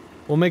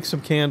 We'll make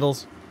some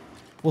candles.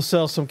 We'll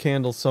sell some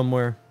candles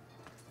somewhere.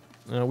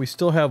 We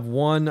still have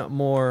 1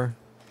 more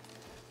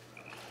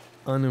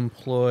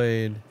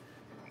unemployed.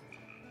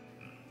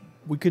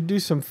 We could do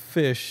some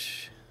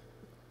fish.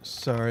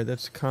 Sorry,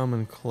 that's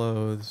common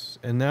clothes.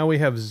 And now we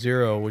have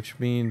 0, which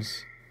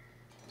means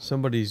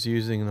somebody's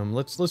using them.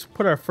 Let's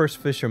put our first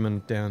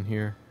fisherman down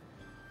here.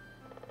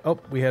 Oh,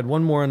 we had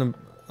 1 more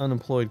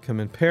unemployed come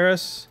in.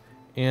 Paris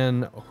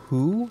and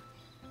who?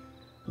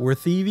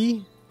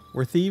 Worthivi?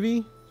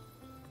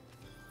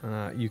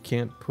 You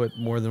can't put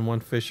more than 1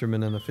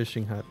 fisherman in a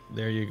fishing hut.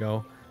 There you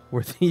go.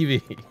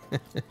 Worthivi.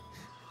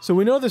 So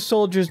we know the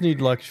soldiers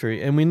need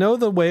luxury, and we know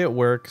the way it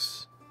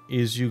works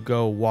is you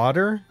go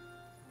water,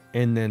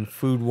 and then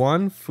food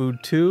 1, food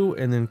 2,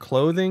 and then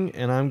clothing,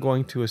 and I'm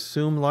going to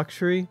assume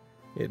luxury.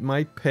 It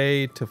might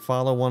pay to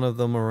follow one of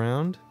them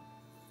around.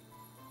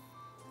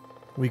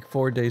 Week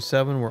 4, day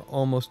 7, we're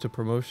almost to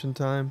promotion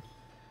time.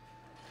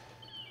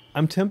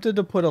 I'm tempted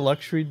to put a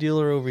luxury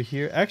dealer over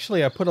here.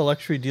 Actually, I put a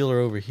luxury dealer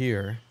over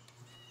here.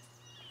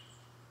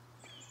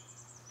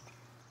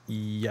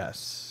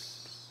 Yes.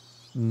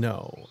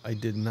 No, I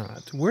did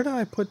not. Where did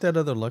I put that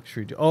other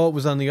luxury? Oh, it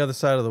was on the other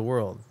side of the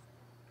world.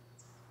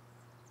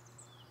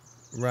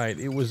 Right,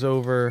 it was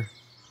over...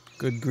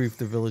 Good grief,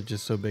 the village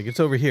is so big. It's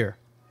over here.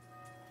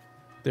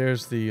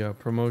 There's the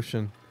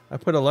promotion. I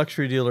put a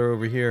luxury dealer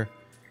over here.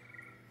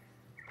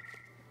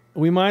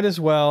 We might as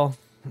well.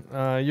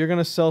 You're going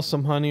to sell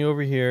some honey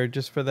over here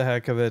just for the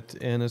heck of it.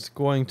 And it's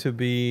going to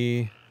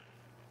be...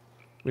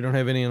 We don't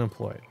have any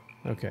unemployed.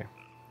 Okay.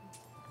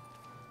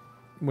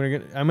 I'm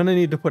going to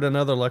need to put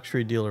another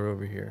luxury dealer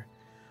over here.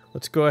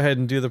 Let's go ahead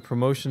and do the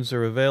promotions that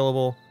are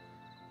available.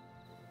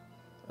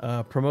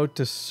 Promote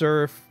to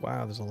surf.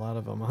 Wow, there's a lot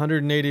of them.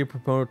 180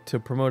 to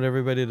promote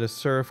everybody to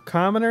surf.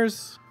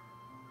 Commoners.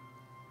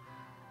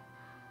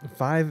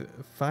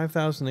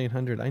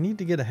 5,800. I need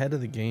to get ahead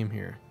of the game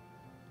here.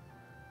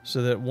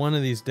 So that one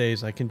of these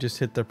days I can just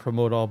hit the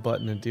promote all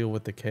button and deal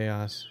with the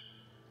chaos.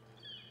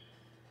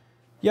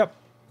 Yep.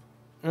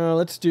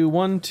 Let's do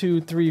 1,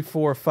 2, 3,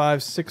 4,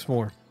 5, 6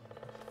 more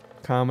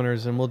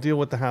commoners, and we'll deal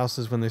with the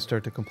houses when they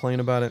start to complain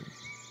about it.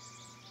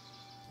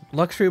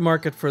 Luxury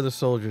market for the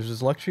soldiers.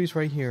 There's luxuries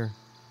right here.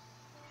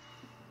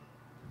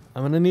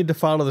 I'm going to need to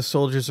follow the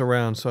soldiers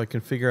around so I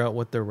can figure out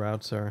what their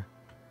routes are.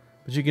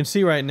 But you can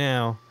see right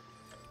now,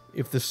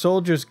 if the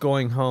soldier's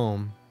going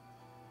home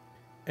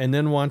and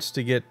then wants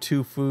to get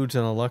 2 foods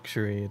and a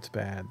luxury, it's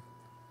bad.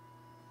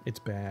 It's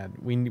bad.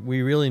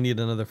 We really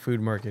need another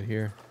food market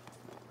here.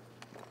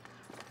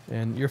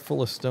 And you're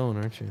full of stone,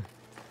 aren't you?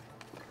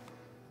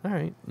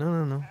 Alright.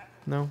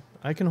 No.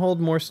 I can hold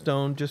more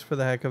stone just for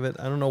the heck of it.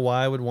 I don't know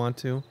why I would want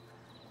to,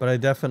 but I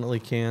definitely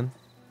can.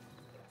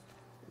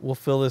 We'll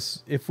fill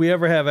this. If we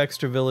ever have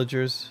extra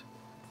villagers,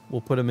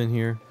 we'll put them in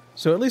here.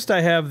 So at least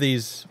I have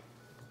these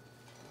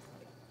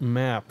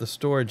mapped, the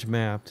storage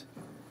mapped.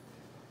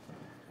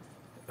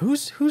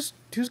 Who's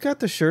got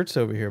the shirts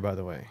over here, by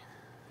the way?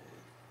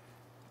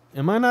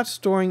 Am I not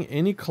storing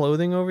any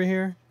clothing over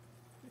here?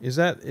 Is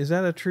that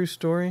a true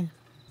story?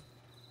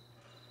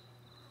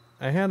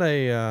 I had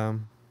a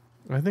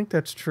I think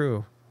that's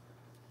true.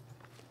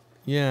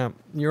 Yeah,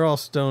 you're all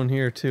stone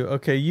here too.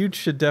 Okay, you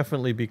should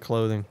definitely be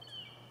clothing.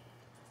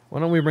 Why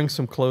don't we bring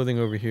some clothing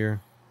over here?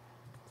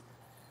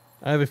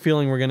 I have a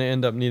feeling we're going to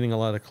end up needing a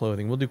lot of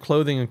clothing. We'll do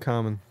clothing and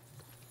common.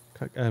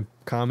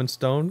 Common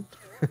stone?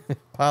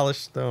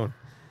 Polished stone.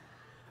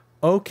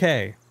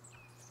 Okay.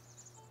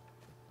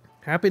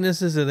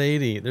 Happiness is at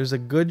 80. There's a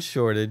good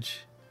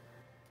shortage.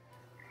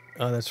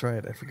 Oh, that's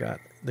right. I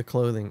forgot. The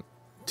clothing.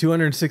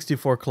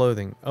 264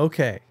 clothing.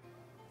 Okay.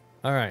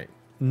 All right.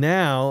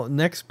 Now,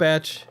 next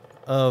batch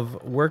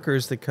of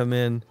workers that come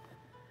in,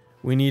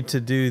 we need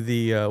to do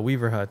the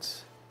weaver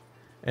huts.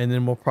 And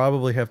then we'll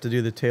probably have to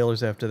do the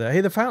tailors after that.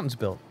 Hey, the fountain's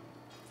built.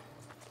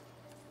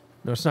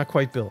 No, it's not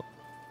quite built.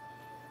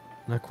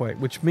 Not quite.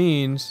 Which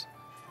means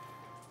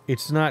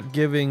it's not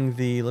giving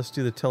the... Let's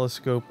do the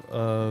telescope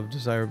of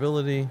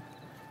desirability.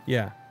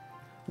 Yeah.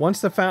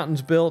 Once the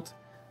fountain's built,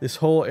 this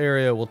whole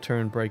area will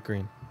turn bright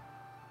green.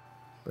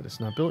 But it's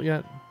not built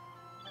yet.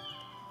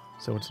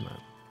 So it's not.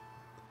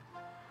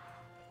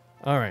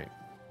 Alright.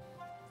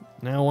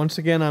 Now, once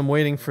again, I'm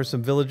waiting for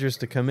some villagers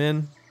to come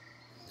in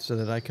so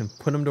that I can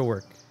put them to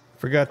work.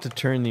 Forgot to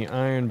turn the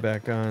iron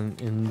back on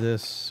in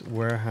this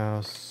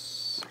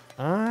warehouse.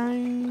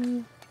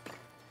 I'm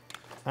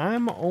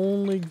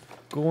only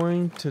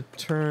going to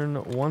turn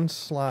one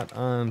slot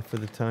on for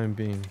the time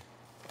being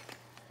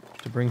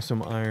to bring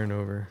some iron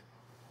over.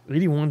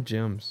 81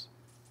 gems.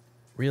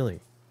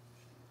 Really?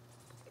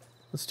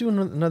 Let's do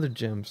another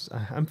gems.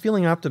 I'm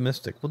feeling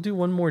optimistic. We'll do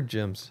one more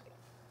gems.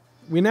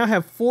 We now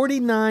have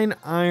 49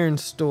 iron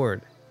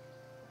stored.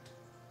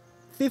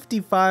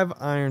 55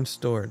 iron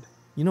stored.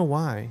 You know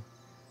why?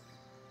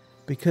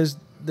 Because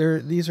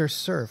these are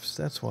serfs,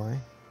 that's why.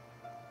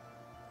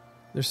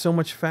 They're so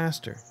much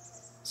faster.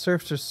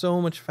 Serfs are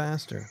so much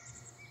faster.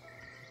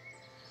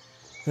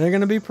 They're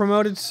going to be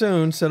promoted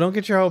soon, so don't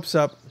get your hopes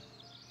up.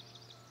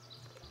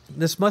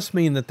 This must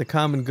mean that the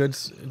common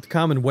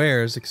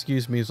wares,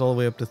 is all the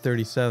way up to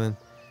 37.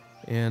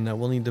 And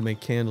we'll need to make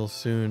candles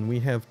soon. We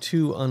have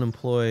 2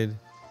 unemployed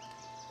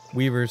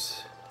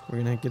weavers.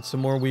 We're going to get some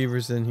more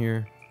weavers in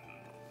here.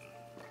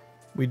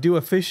 We do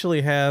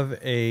officially have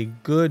a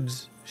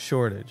goods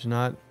shortage,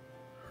 not...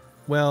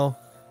 Well,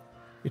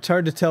 it's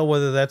hard to tell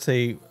whether that's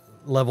a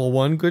level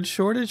 1 goods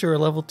shortage or a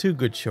level 2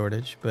 goods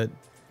shortage, but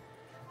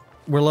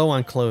we're low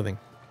on clothing.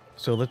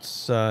 So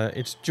let's...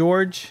 it's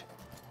George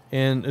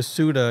and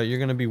Asuda. You're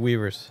going to be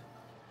weavers.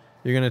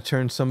 You're going to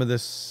turn some of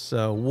this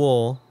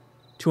wool...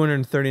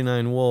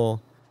 239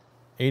 wool,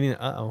 80...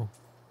 Uh-oh.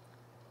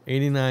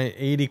 89,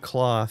 80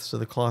 cloth, so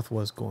the cloth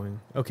was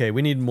going. Okay,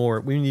 we need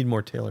more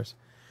tailors.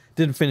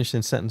 Didn't finish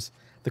in sentence.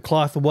 The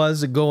cloth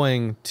was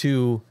going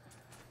to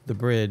the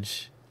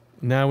bridge.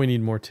 Now we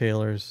need more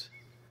tailors.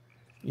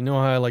 You know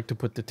how I like to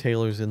put the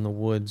tailors in the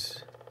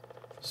woods.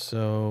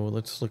 So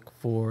let's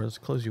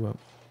close you up.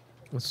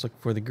 Let's look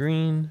for the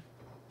green.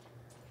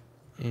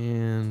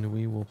 And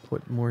we will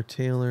put more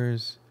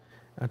tailors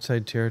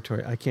outside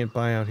territory. I can't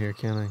buy out here,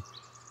 can I?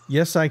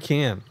 Yes, I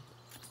can.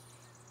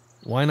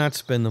 Why not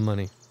spend the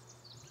money?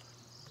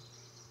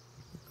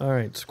 All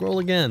right, scroll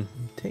again.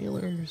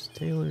 Tailors,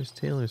 tailors,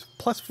 tailors.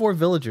 +4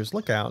 villagers.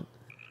 Look out.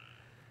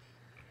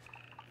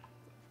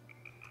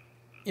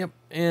 Yep,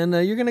 and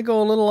you're going to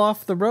go a little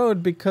off the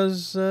road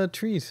because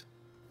trees.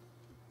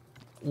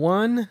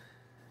 1,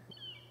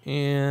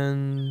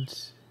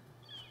 and...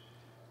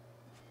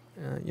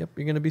 yep,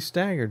 you're going to be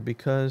staggered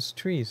because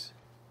trees.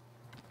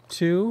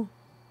 2,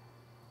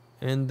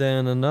 and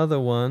then another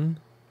one.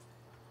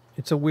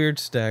 It's a weird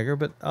stagger,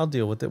 but I'll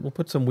deal with it. We'll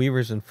put some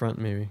weavers in front,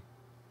 maybe.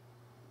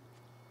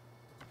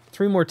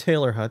 3 more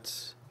tailor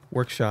huts.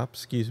 Workshop,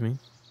 excuse me.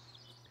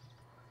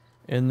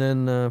 And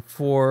then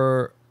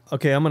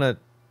okay,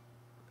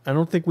 I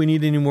don't think we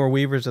need any more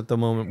weavers at the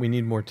moment. We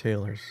need more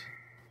tailors.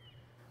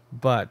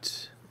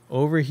 But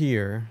over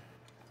here,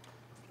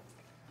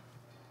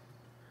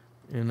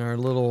 in our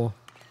little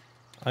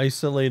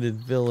isolated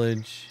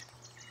village,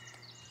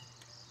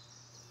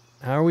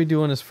 how are we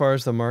doing as far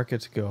as the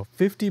markets go?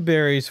 50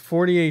 berries,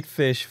 48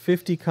 fish,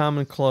 50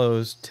 common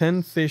clothes,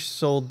 10 fish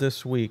sold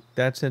this week.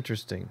 That's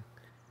interesting.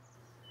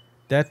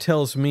 That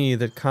tells me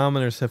that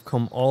commoners have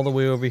come all the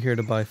way over here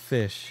to buy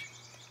fish.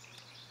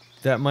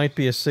 That might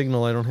be a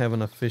signal I don't have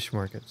enough fish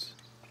markets.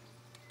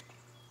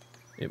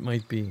 It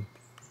might be.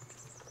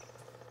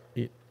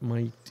 It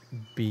might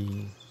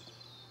be.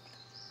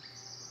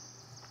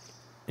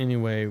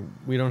 Anyway,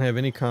 we don't have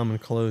any common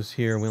clothes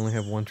here. We only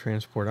have 1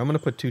 transporter. I'm going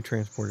to put 2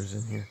 transporters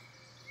in here.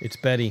 It's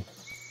Betty.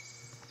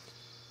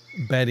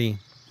 Betty.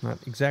 Not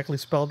exactly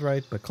spelled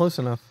right, but close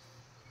enough.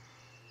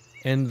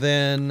 And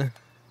then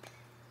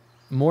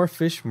more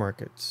fish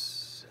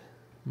markets.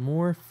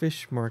 More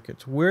fish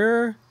markets.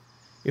 Where...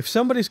 If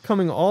somebody's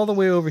coming all the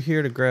way over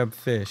here to grab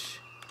fish,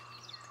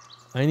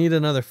 I need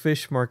another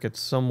fish market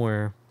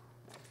somewhere.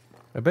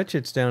 I bet you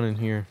it's down in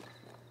here.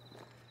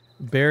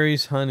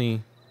 Berries,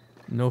 honey,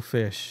 no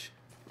fish.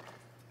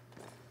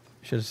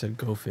 Should have said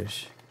go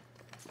fish.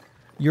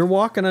 You're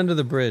walking under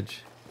the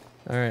bridge.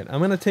 Alright, I'm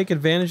going to take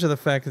advantage of the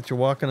fact that you're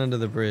walking under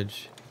the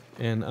bridge,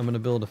 and I'm going to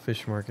build a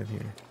fish market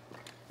here.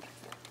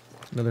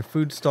 Another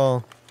food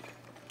stall.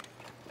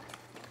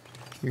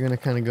 You're going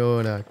to kind of go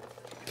at a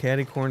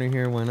catty corner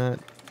here, why not?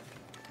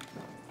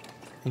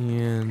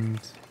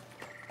 And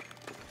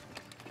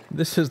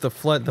this is the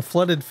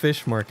flooded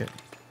fish market.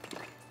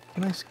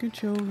 Can I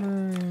scooch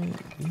over?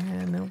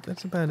 Yeah, nope,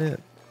 that's about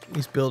it.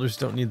 These builders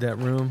don't need that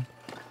room.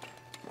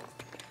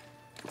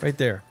 Right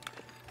there.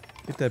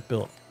 Get that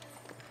built.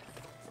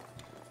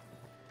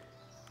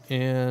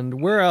 And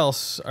where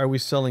else are we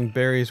selling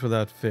berries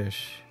without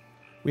fish?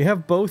 We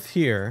have both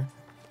here.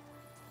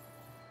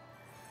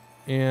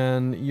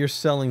 And you're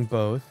selling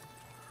both.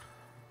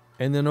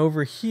 And then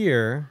over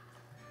here,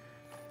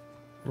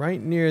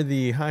 right near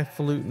the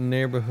highfalutin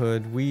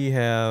neighborhood, we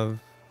have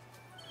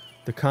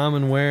the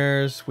common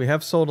wares. We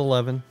have sold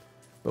 11,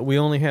 but we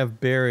only have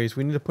berries.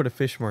 We need to put a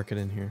fish market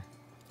in here.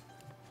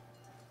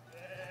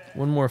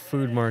 1 more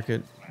food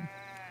market.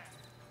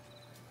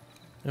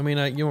 I mean,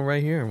 you know,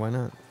 right here. Why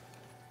not?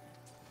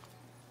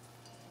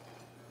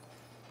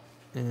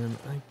 And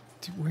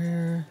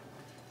where?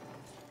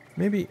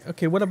 Maybe,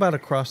 okay, what about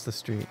across the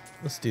street?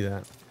 Let's do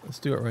that. Let's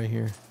do it right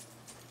here.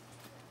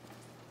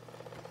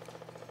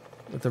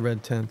 With the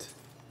red tent.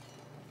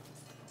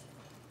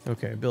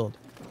 Okay, build.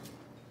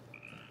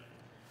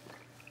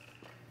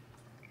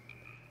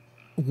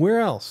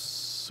 Where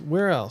else?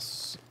 Where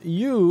else?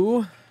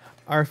 You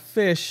are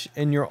fish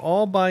and you're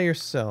all by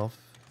yourself.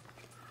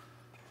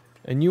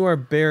 And you are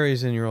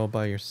berries and you're all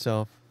by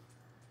yourself.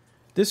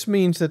 This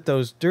means that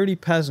those dirty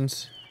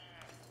peasants,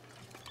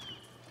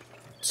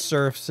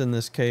 serfs in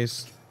this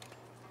case,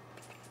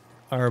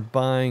 are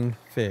buying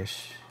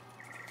fish.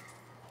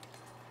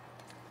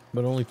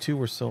 But only 2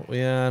 were sold.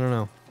 Yeah, I don't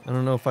know. I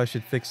don't know if I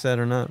should fix that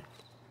or not.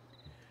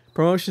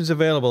 Promotions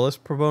available. Let's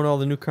promote all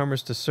the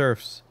newcomers to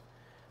serfs.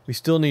 We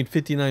still need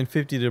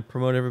 5950 to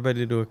promote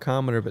everybody to a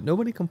commoner, but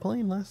nobody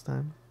complained last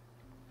time.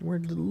 We're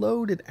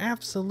loaded,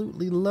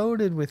 absolutely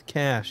loaded with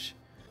cash.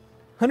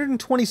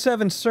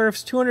 127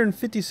 serfs,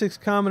 256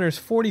 commoners,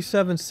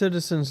 47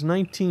 citizens,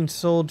 19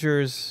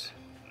 soldiers,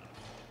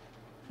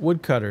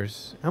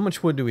 woodcutters. How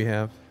much wood do we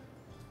have?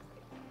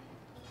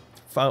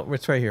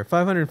 It's right here.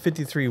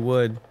 553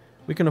 wood.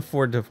 We can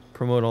afford to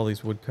promote all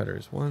these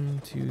woodcutters.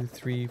 1, 2,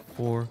 3,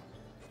 4,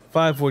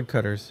 5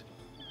 woodcutters.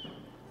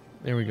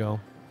 There we go.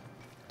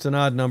 It's an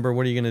odd number.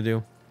 What are you going to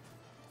do?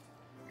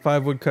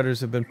 5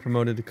 woodcutters have been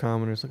promoted to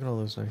commoners. Look at all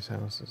those nice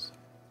houses.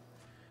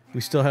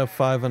 We still have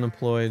 5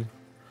 unemployed.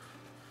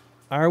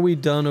 Are we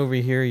done over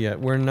here yet?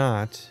 We're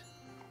not.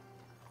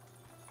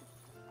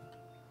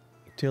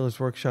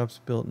 Tailor's workshop's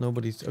built.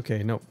 Nobody's...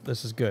 Okay, no,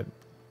 this is good.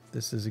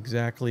 This is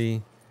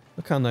exactly...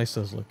 Look how nice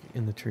those look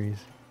in the trees.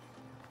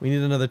 We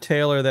need another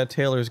tailor. That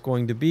tailor is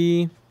going to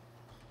be...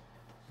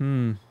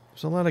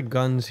 There's a lot of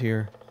guns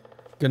here.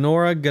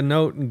 Ganora,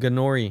 Ganote, and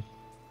Ganori.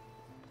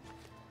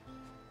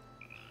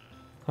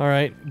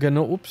 Alright,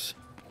 oops.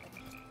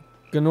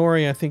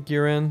 Ganori, I think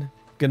you're in.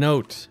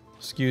 Ganote,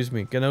 excuse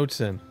me. Ganote's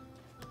in.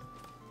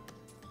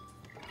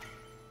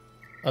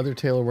 Other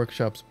tailor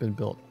workshop's been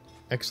built.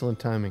 Excellent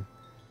timing.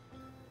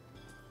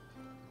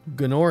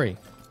 Ganori,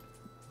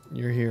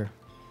 you're here.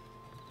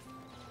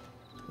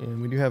 And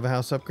we do have a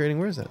house upgrading.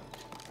 Where is that?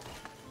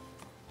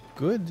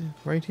 Good,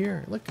 right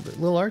here. Look at the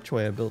little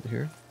archway I built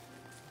here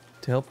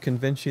to help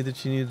convince you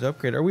that you needed to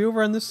upgrade. Are we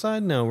over on this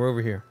side? No, we're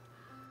over here.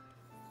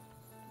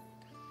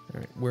 All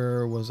right,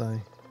 where was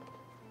I?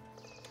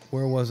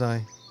 Where was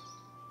I?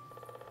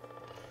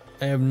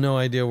 I have no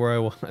idea where I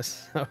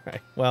was. All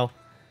right, well.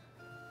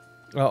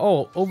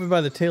 Oh, over by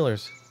the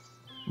tailors.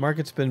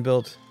 Market's been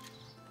built.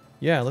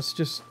 Yeah, let's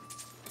just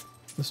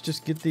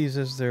get these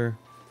as they're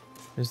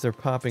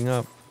popping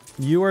up.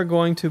 You are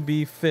going to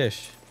be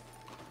fish.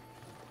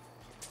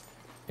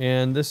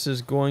 And this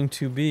is going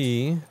to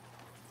be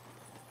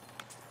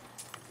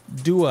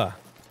Dua.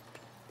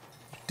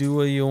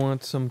 Dua, you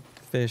want some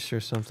fish or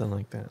something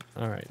like that.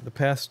 Alright, the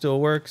path still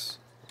works.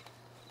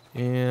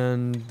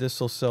 And this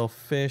will sell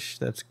fish.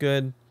 That's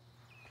good.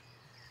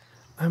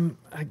 I'm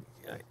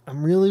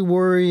really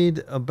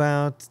worried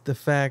about the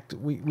fact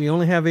we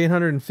only have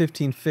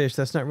 815 fish.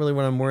 That's not really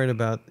what I'm worried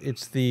about.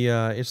 It's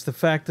the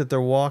fact that they're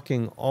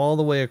walking all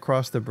the way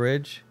across the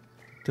bridge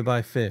to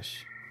buy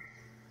fish.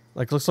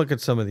 Like, let's look at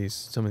some of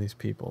these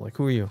people. Like,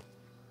 who are you?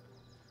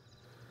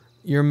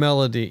 You're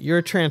Melody. You're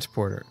a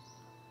transporter.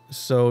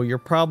 So you're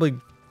probably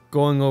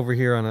going over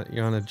here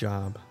you're on a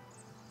job.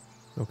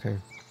 Okay.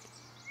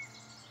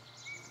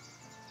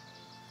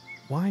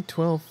 Why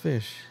 12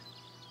 fish?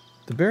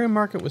 The berry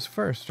market was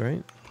first,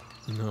 right?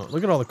 No,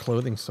 look at all the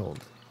clothing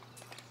sold.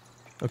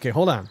 Okay,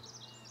 hold on.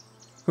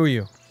 Who are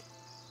you?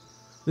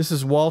 This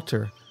is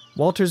Walter.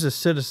 Walter's a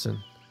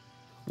citizen.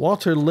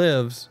 Walter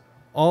lives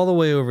all the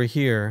way over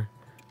here,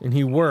 and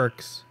he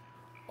works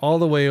all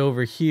the way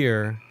over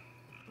here.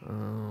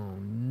 Oh,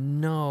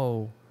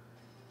 no.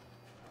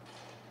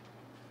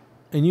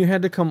 And you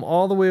had to come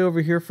all the way over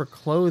here for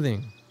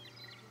clothing.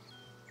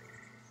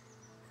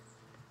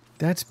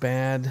 That's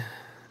bad.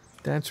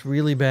 That's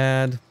really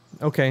bad.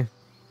 Okay.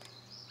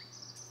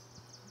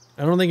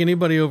 I don't think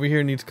anybody over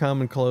here needs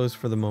common clothes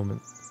for the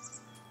moment.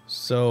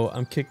 So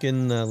I'm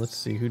kicking, let's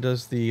see, who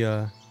does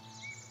the,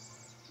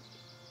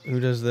 who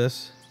does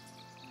this?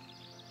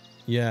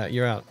 Yeah,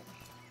 you're out.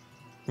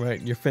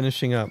 Right, you're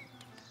finishing up.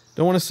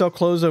 Don't want to sell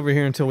clothes over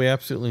here until we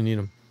absolutely need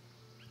them.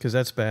 Because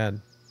that's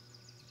bad.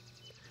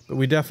 But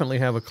we definitely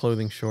have a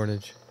clothing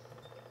shortage.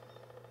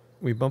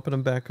 We bumping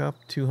them back up?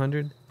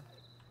 200?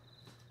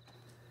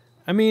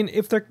 I mean,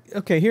 if they're...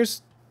 Okay,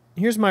 here's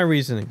my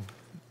reasoning.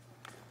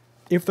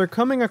 If they're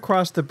coming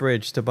across the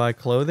bridge to buy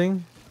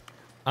clothing,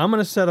 I'm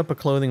going to set up a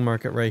clothing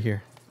market right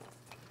here.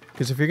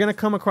 Because if you're going to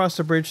come across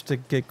the bridge to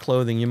get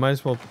clothing, you might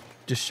as well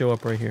just show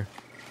up right here.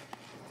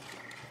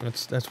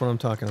 That's what I'm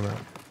talking about.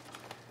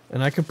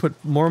 And I can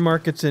put more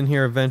markets in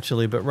here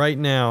eventually, but right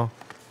now,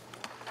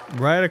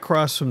 right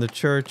across from the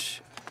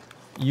church,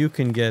 you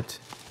can get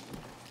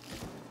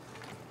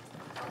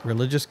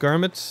religious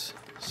garments,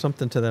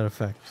 something to that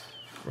effect.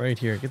 Right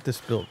here. Get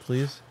this built,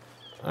 please.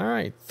 All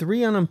right,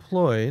 3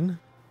 unemployed.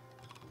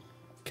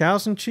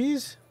 Cows and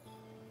cheese?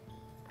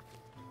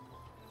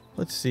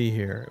 Let's see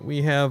here.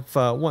 We have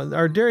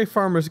our dairy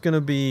farmer is going to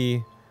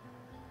be...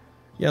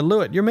 Yeah,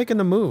 Lewitt, you're making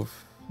the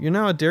move. You're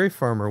now a dairy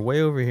farmer way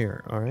over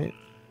here. All right.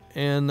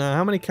 And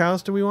how many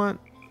cows do we want?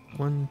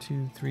 1,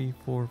 2, 3,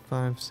 4,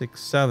 5,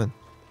 6, 7.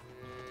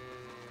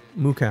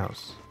 Moo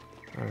cows.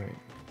 All right.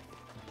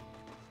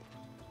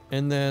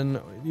 And then,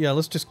 yeah,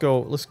 let's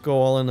go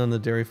all in on the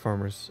dairy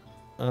farmers.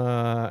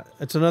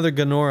 It's another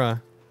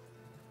Ganora.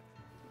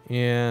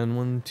 And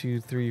 1, 2,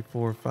 3,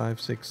 4,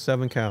 5, 6,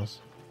 7 cows.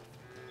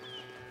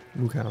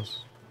 Moo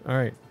cows. All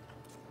right.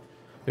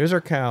 There's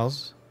our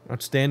cows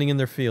outstanding in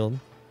their field.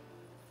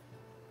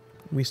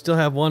 We still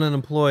have 1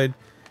 unemployed.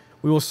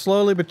 We will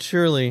slowly but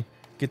surely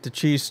get the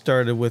cheese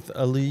started with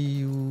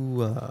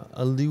Alua.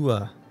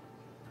 Alua.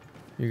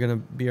 You're going to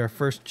be our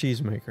first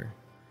cheese maker.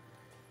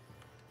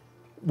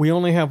 We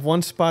only have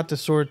 1 spot to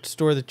store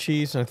the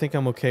cheese, and I think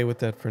I'm okay with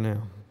that for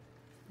now.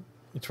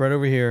 It's right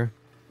over here.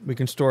 We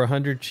can store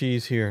 100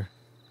 cheese here.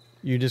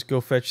 You just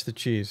go fetch the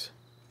cheese.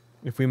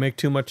 If we make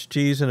too much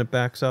cheese and it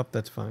backs up,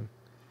 that's fine.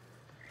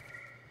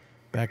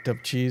 Backed up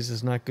cheese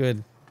is not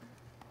good.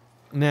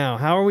 Now,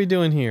 how are we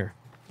doing here?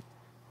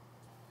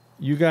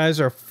 You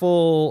guys are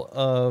full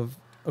of...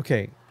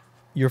 Okay,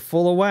 you're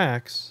full of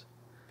wax,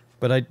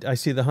 but I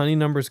see the honey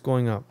numbers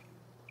going up.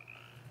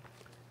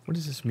 What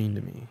does this mean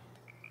to me?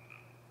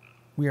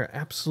 We are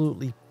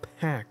absolutely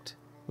packed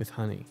with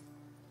honey.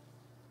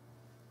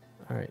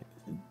 Alright.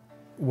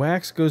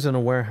 Wax goes in a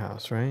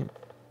warehouse, right?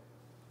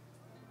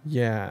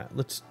 Yeah,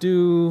 let's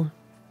do...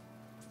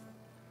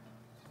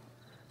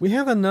 We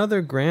have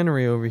another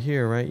granary over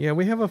here, right? Yeah,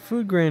 we have a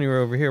food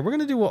granary over here. We're going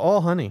to do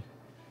all honey.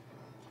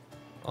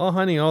 All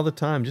honey all the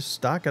time. Just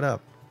stock it up.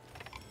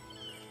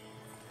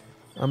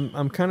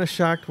 I'm kind of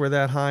shocked we're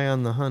that high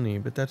on the honey,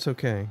 but that's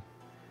okay.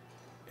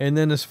 And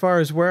then as far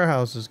as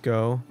warehouses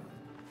go,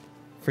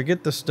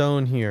 forget the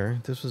stone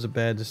here. This was a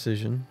bad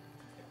decision.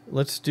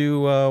 Let's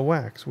do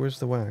wax. Where's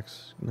the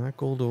wax? Not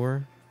gold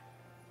ore.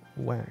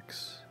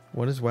 Wax.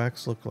 What does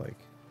wax look like?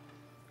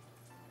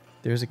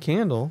 There's a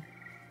candle.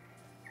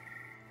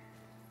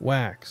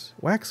 Wax.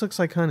 Wax looks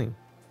like honey.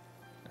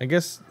 I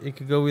guess it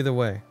could go either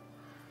way.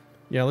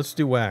 Yeah, let's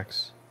do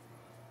wax.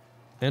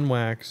 And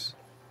wax.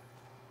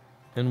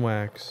 And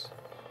wax.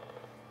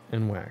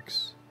 And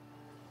wax.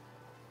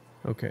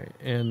 Okay,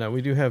 and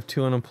we do have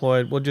 2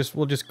 unemployed. We'll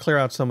just clear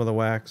out some of the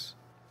wax.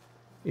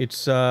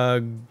 It's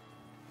both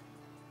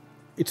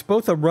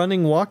a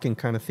running, walking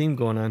kind of theme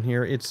going on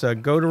here. It's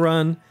go to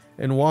run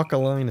and walk a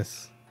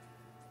Linus.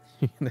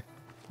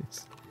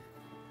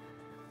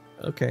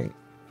 Okay.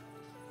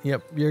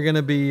 Yep, you're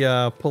gonna be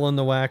pulling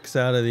the wax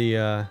out of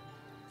the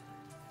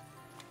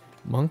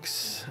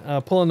monks,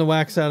 pulling the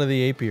wax out of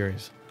the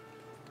apiaries.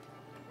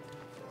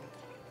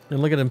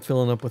 And look at him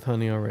filling up with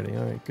honey already.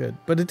 All right, good.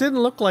 But it didn't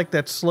look like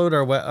that slowed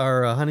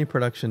our honey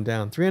production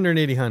down.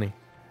 380 honey.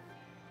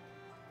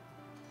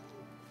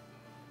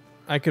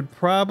 I could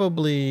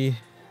probably...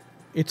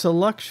 It's a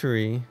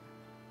luxury.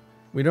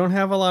 We don't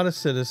have a lot of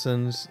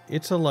citizens.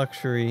 It's a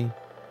luxury.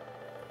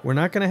 We're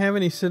not going to have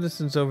any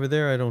citizens over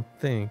there, I don't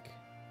think.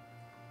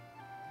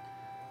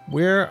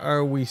 Where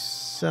are we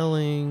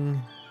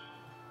selling?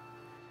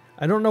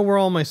 I don't know where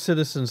all my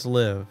citizens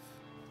live.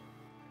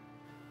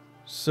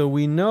 So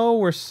we know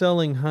we're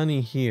selling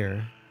honey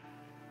here.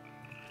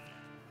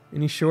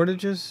 Any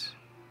shortages?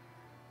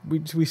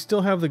 We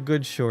still have the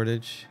goods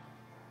shortage.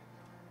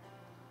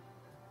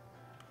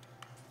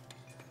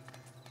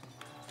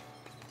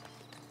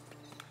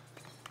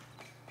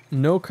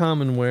 No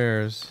common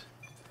wares.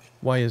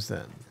 Why is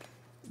that?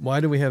 Why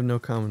do we have no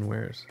common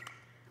wares?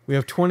 We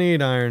have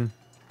 28 iron.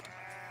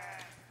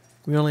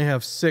 We only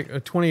have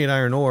 28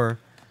 iron ore.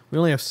 We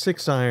only have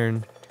 6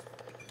 iron.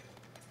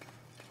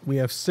 We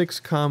have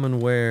 6 common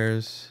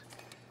wares.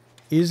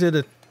 Is it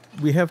a...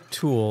 We have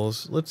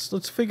tools.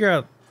 Let's figure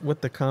out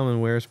what the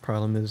common wares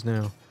problem is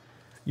now.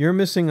 You're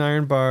missing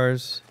iron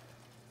bars.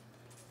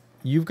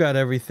 You've got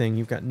everything.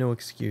 You've got no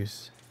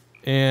excuse.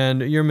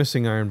 And you're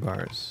missing iron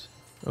bars.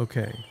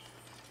 Okay.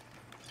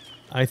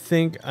 I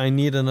think I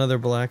need another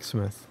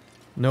blacksmith.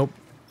 Nope.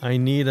 I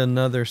need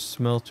another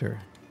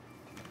smelter.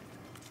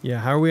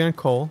 Yeah, how are we on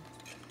coal?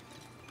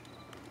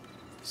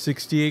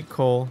 68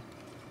 coal.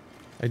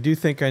 I do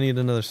think I need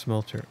another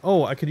smelter.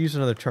 Oh, I could use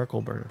another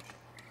charcoal burner.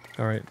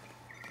 Alright.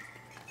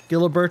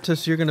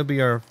 Gilibertus, you're going to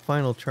be our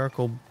final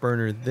charcoal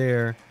burner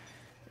there.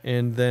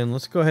 And then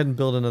let's go ahead and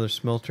build another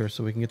smelter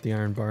so we can get the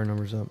iron bar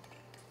numbers up.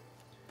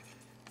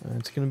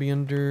 It's going to be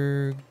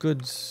under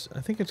goods.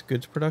 I think it's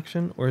goods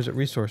production, or is it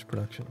resource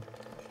production?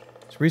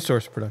 It's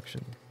resource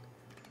production.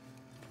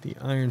 The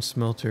iron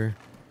smelter.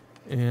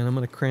 And I'm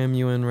going to cram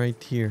you in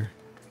right here.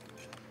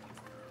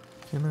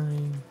 Can I...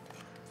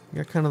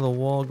 You got kind of the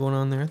wall going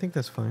on there. I think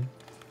that's fine.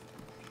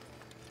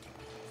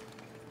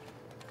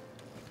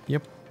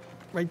 Yep.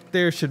 Right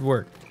there should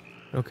work.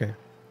 Okay.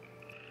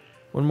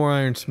 One more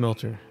iron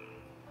smelter.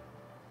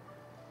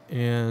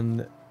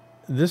 And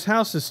this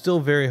house is still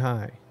very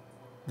high.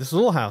 This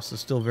little house is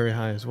still very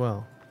high as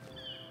well.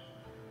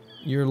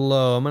 You're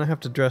low. I'm going to have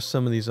to dress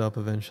some of these up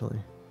eventually.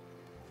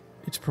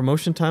 It's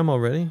promotion time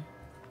already?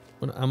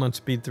 I'm on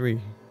speed 3.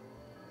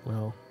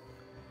 Well.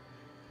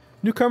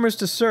 Newcomers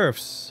to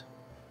serfs.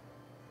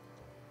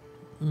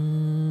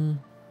 Over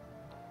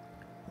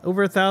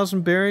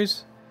 1,000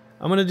 berries.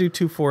 I'm going to do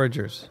 2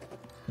 foragers.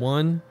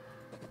 1,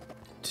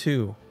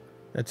 2.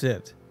 That's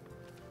it.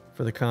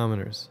 For the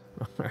commoners.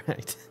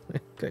 Alright.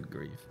 Good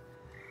grief.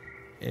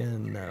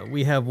 And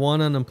we have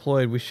 1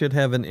 unemployed. We should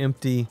have an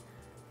empty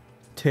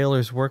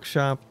tailor's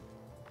workshop.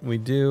 We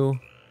do.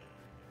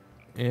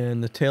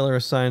 And the tailor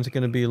assigned is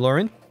going to be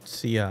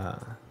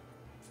Laurentia.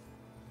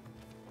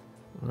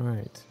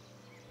 Alright.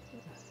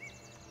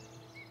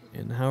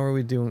 And how are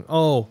we doing?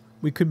 Oh,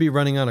 we could be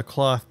running out of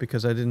cloth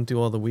because I didn't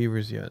do all the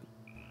weavers yet.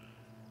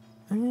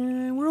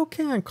 We're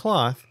okay on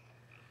cloth.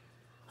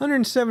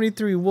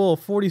 173 wool,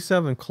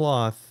 47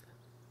 cloth.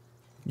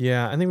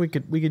 Yeah, I think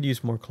we could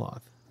use more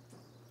cloth.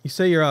 You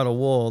say you're out of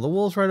wool. The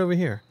wool's right over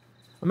here.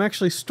 I'm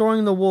actually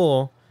storing the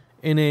wool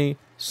in a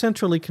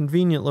centrally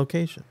convenient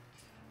location.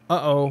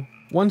 Uh-oh.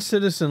 1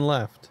 citizen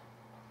left.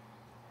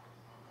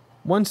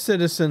 1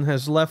 citizen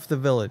has left the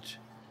village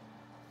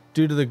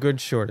due to the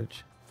goods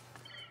shortage.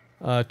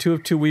 2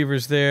 of 2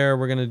 weavers there.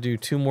 We're going to do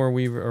 2 more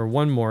weaver, or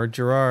 1 more.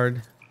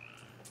 Gerard.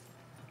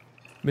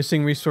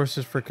 Missing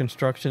resources for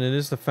construction. It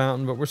is the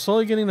fountain, but we're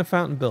slowly getting the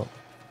fountain built.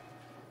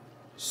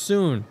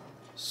 Soon.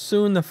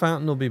 Soon the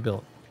fountain will be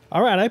built.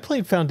 Alright, I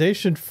played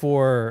Foundation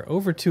for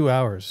over 2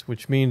 hours,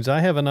 which means I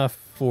have enough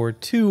for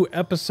 2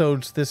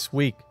 episodes this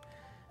week.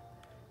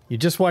 You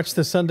just watched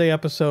the Sunday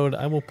episode.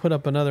 I will put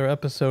up another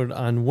episode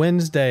on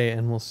Wednesday,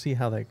 and we'll see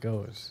how that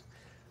goes.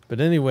 But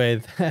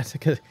anyway, that's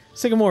because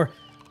Sycamore,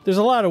 there's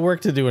a lot of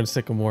work to do in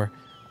Sycamore.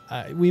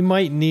 We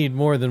might need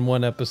more than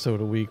one episode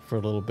a week for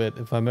a little bit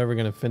if I'm ever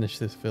going to finish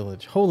this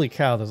village. Holy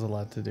cow, there's a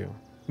lot to do.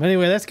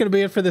 Anyway, that's going to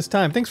be it for this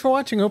time. Thanks for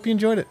watching. Hope you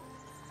enjoyed it.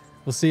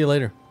 We'll see you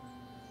later.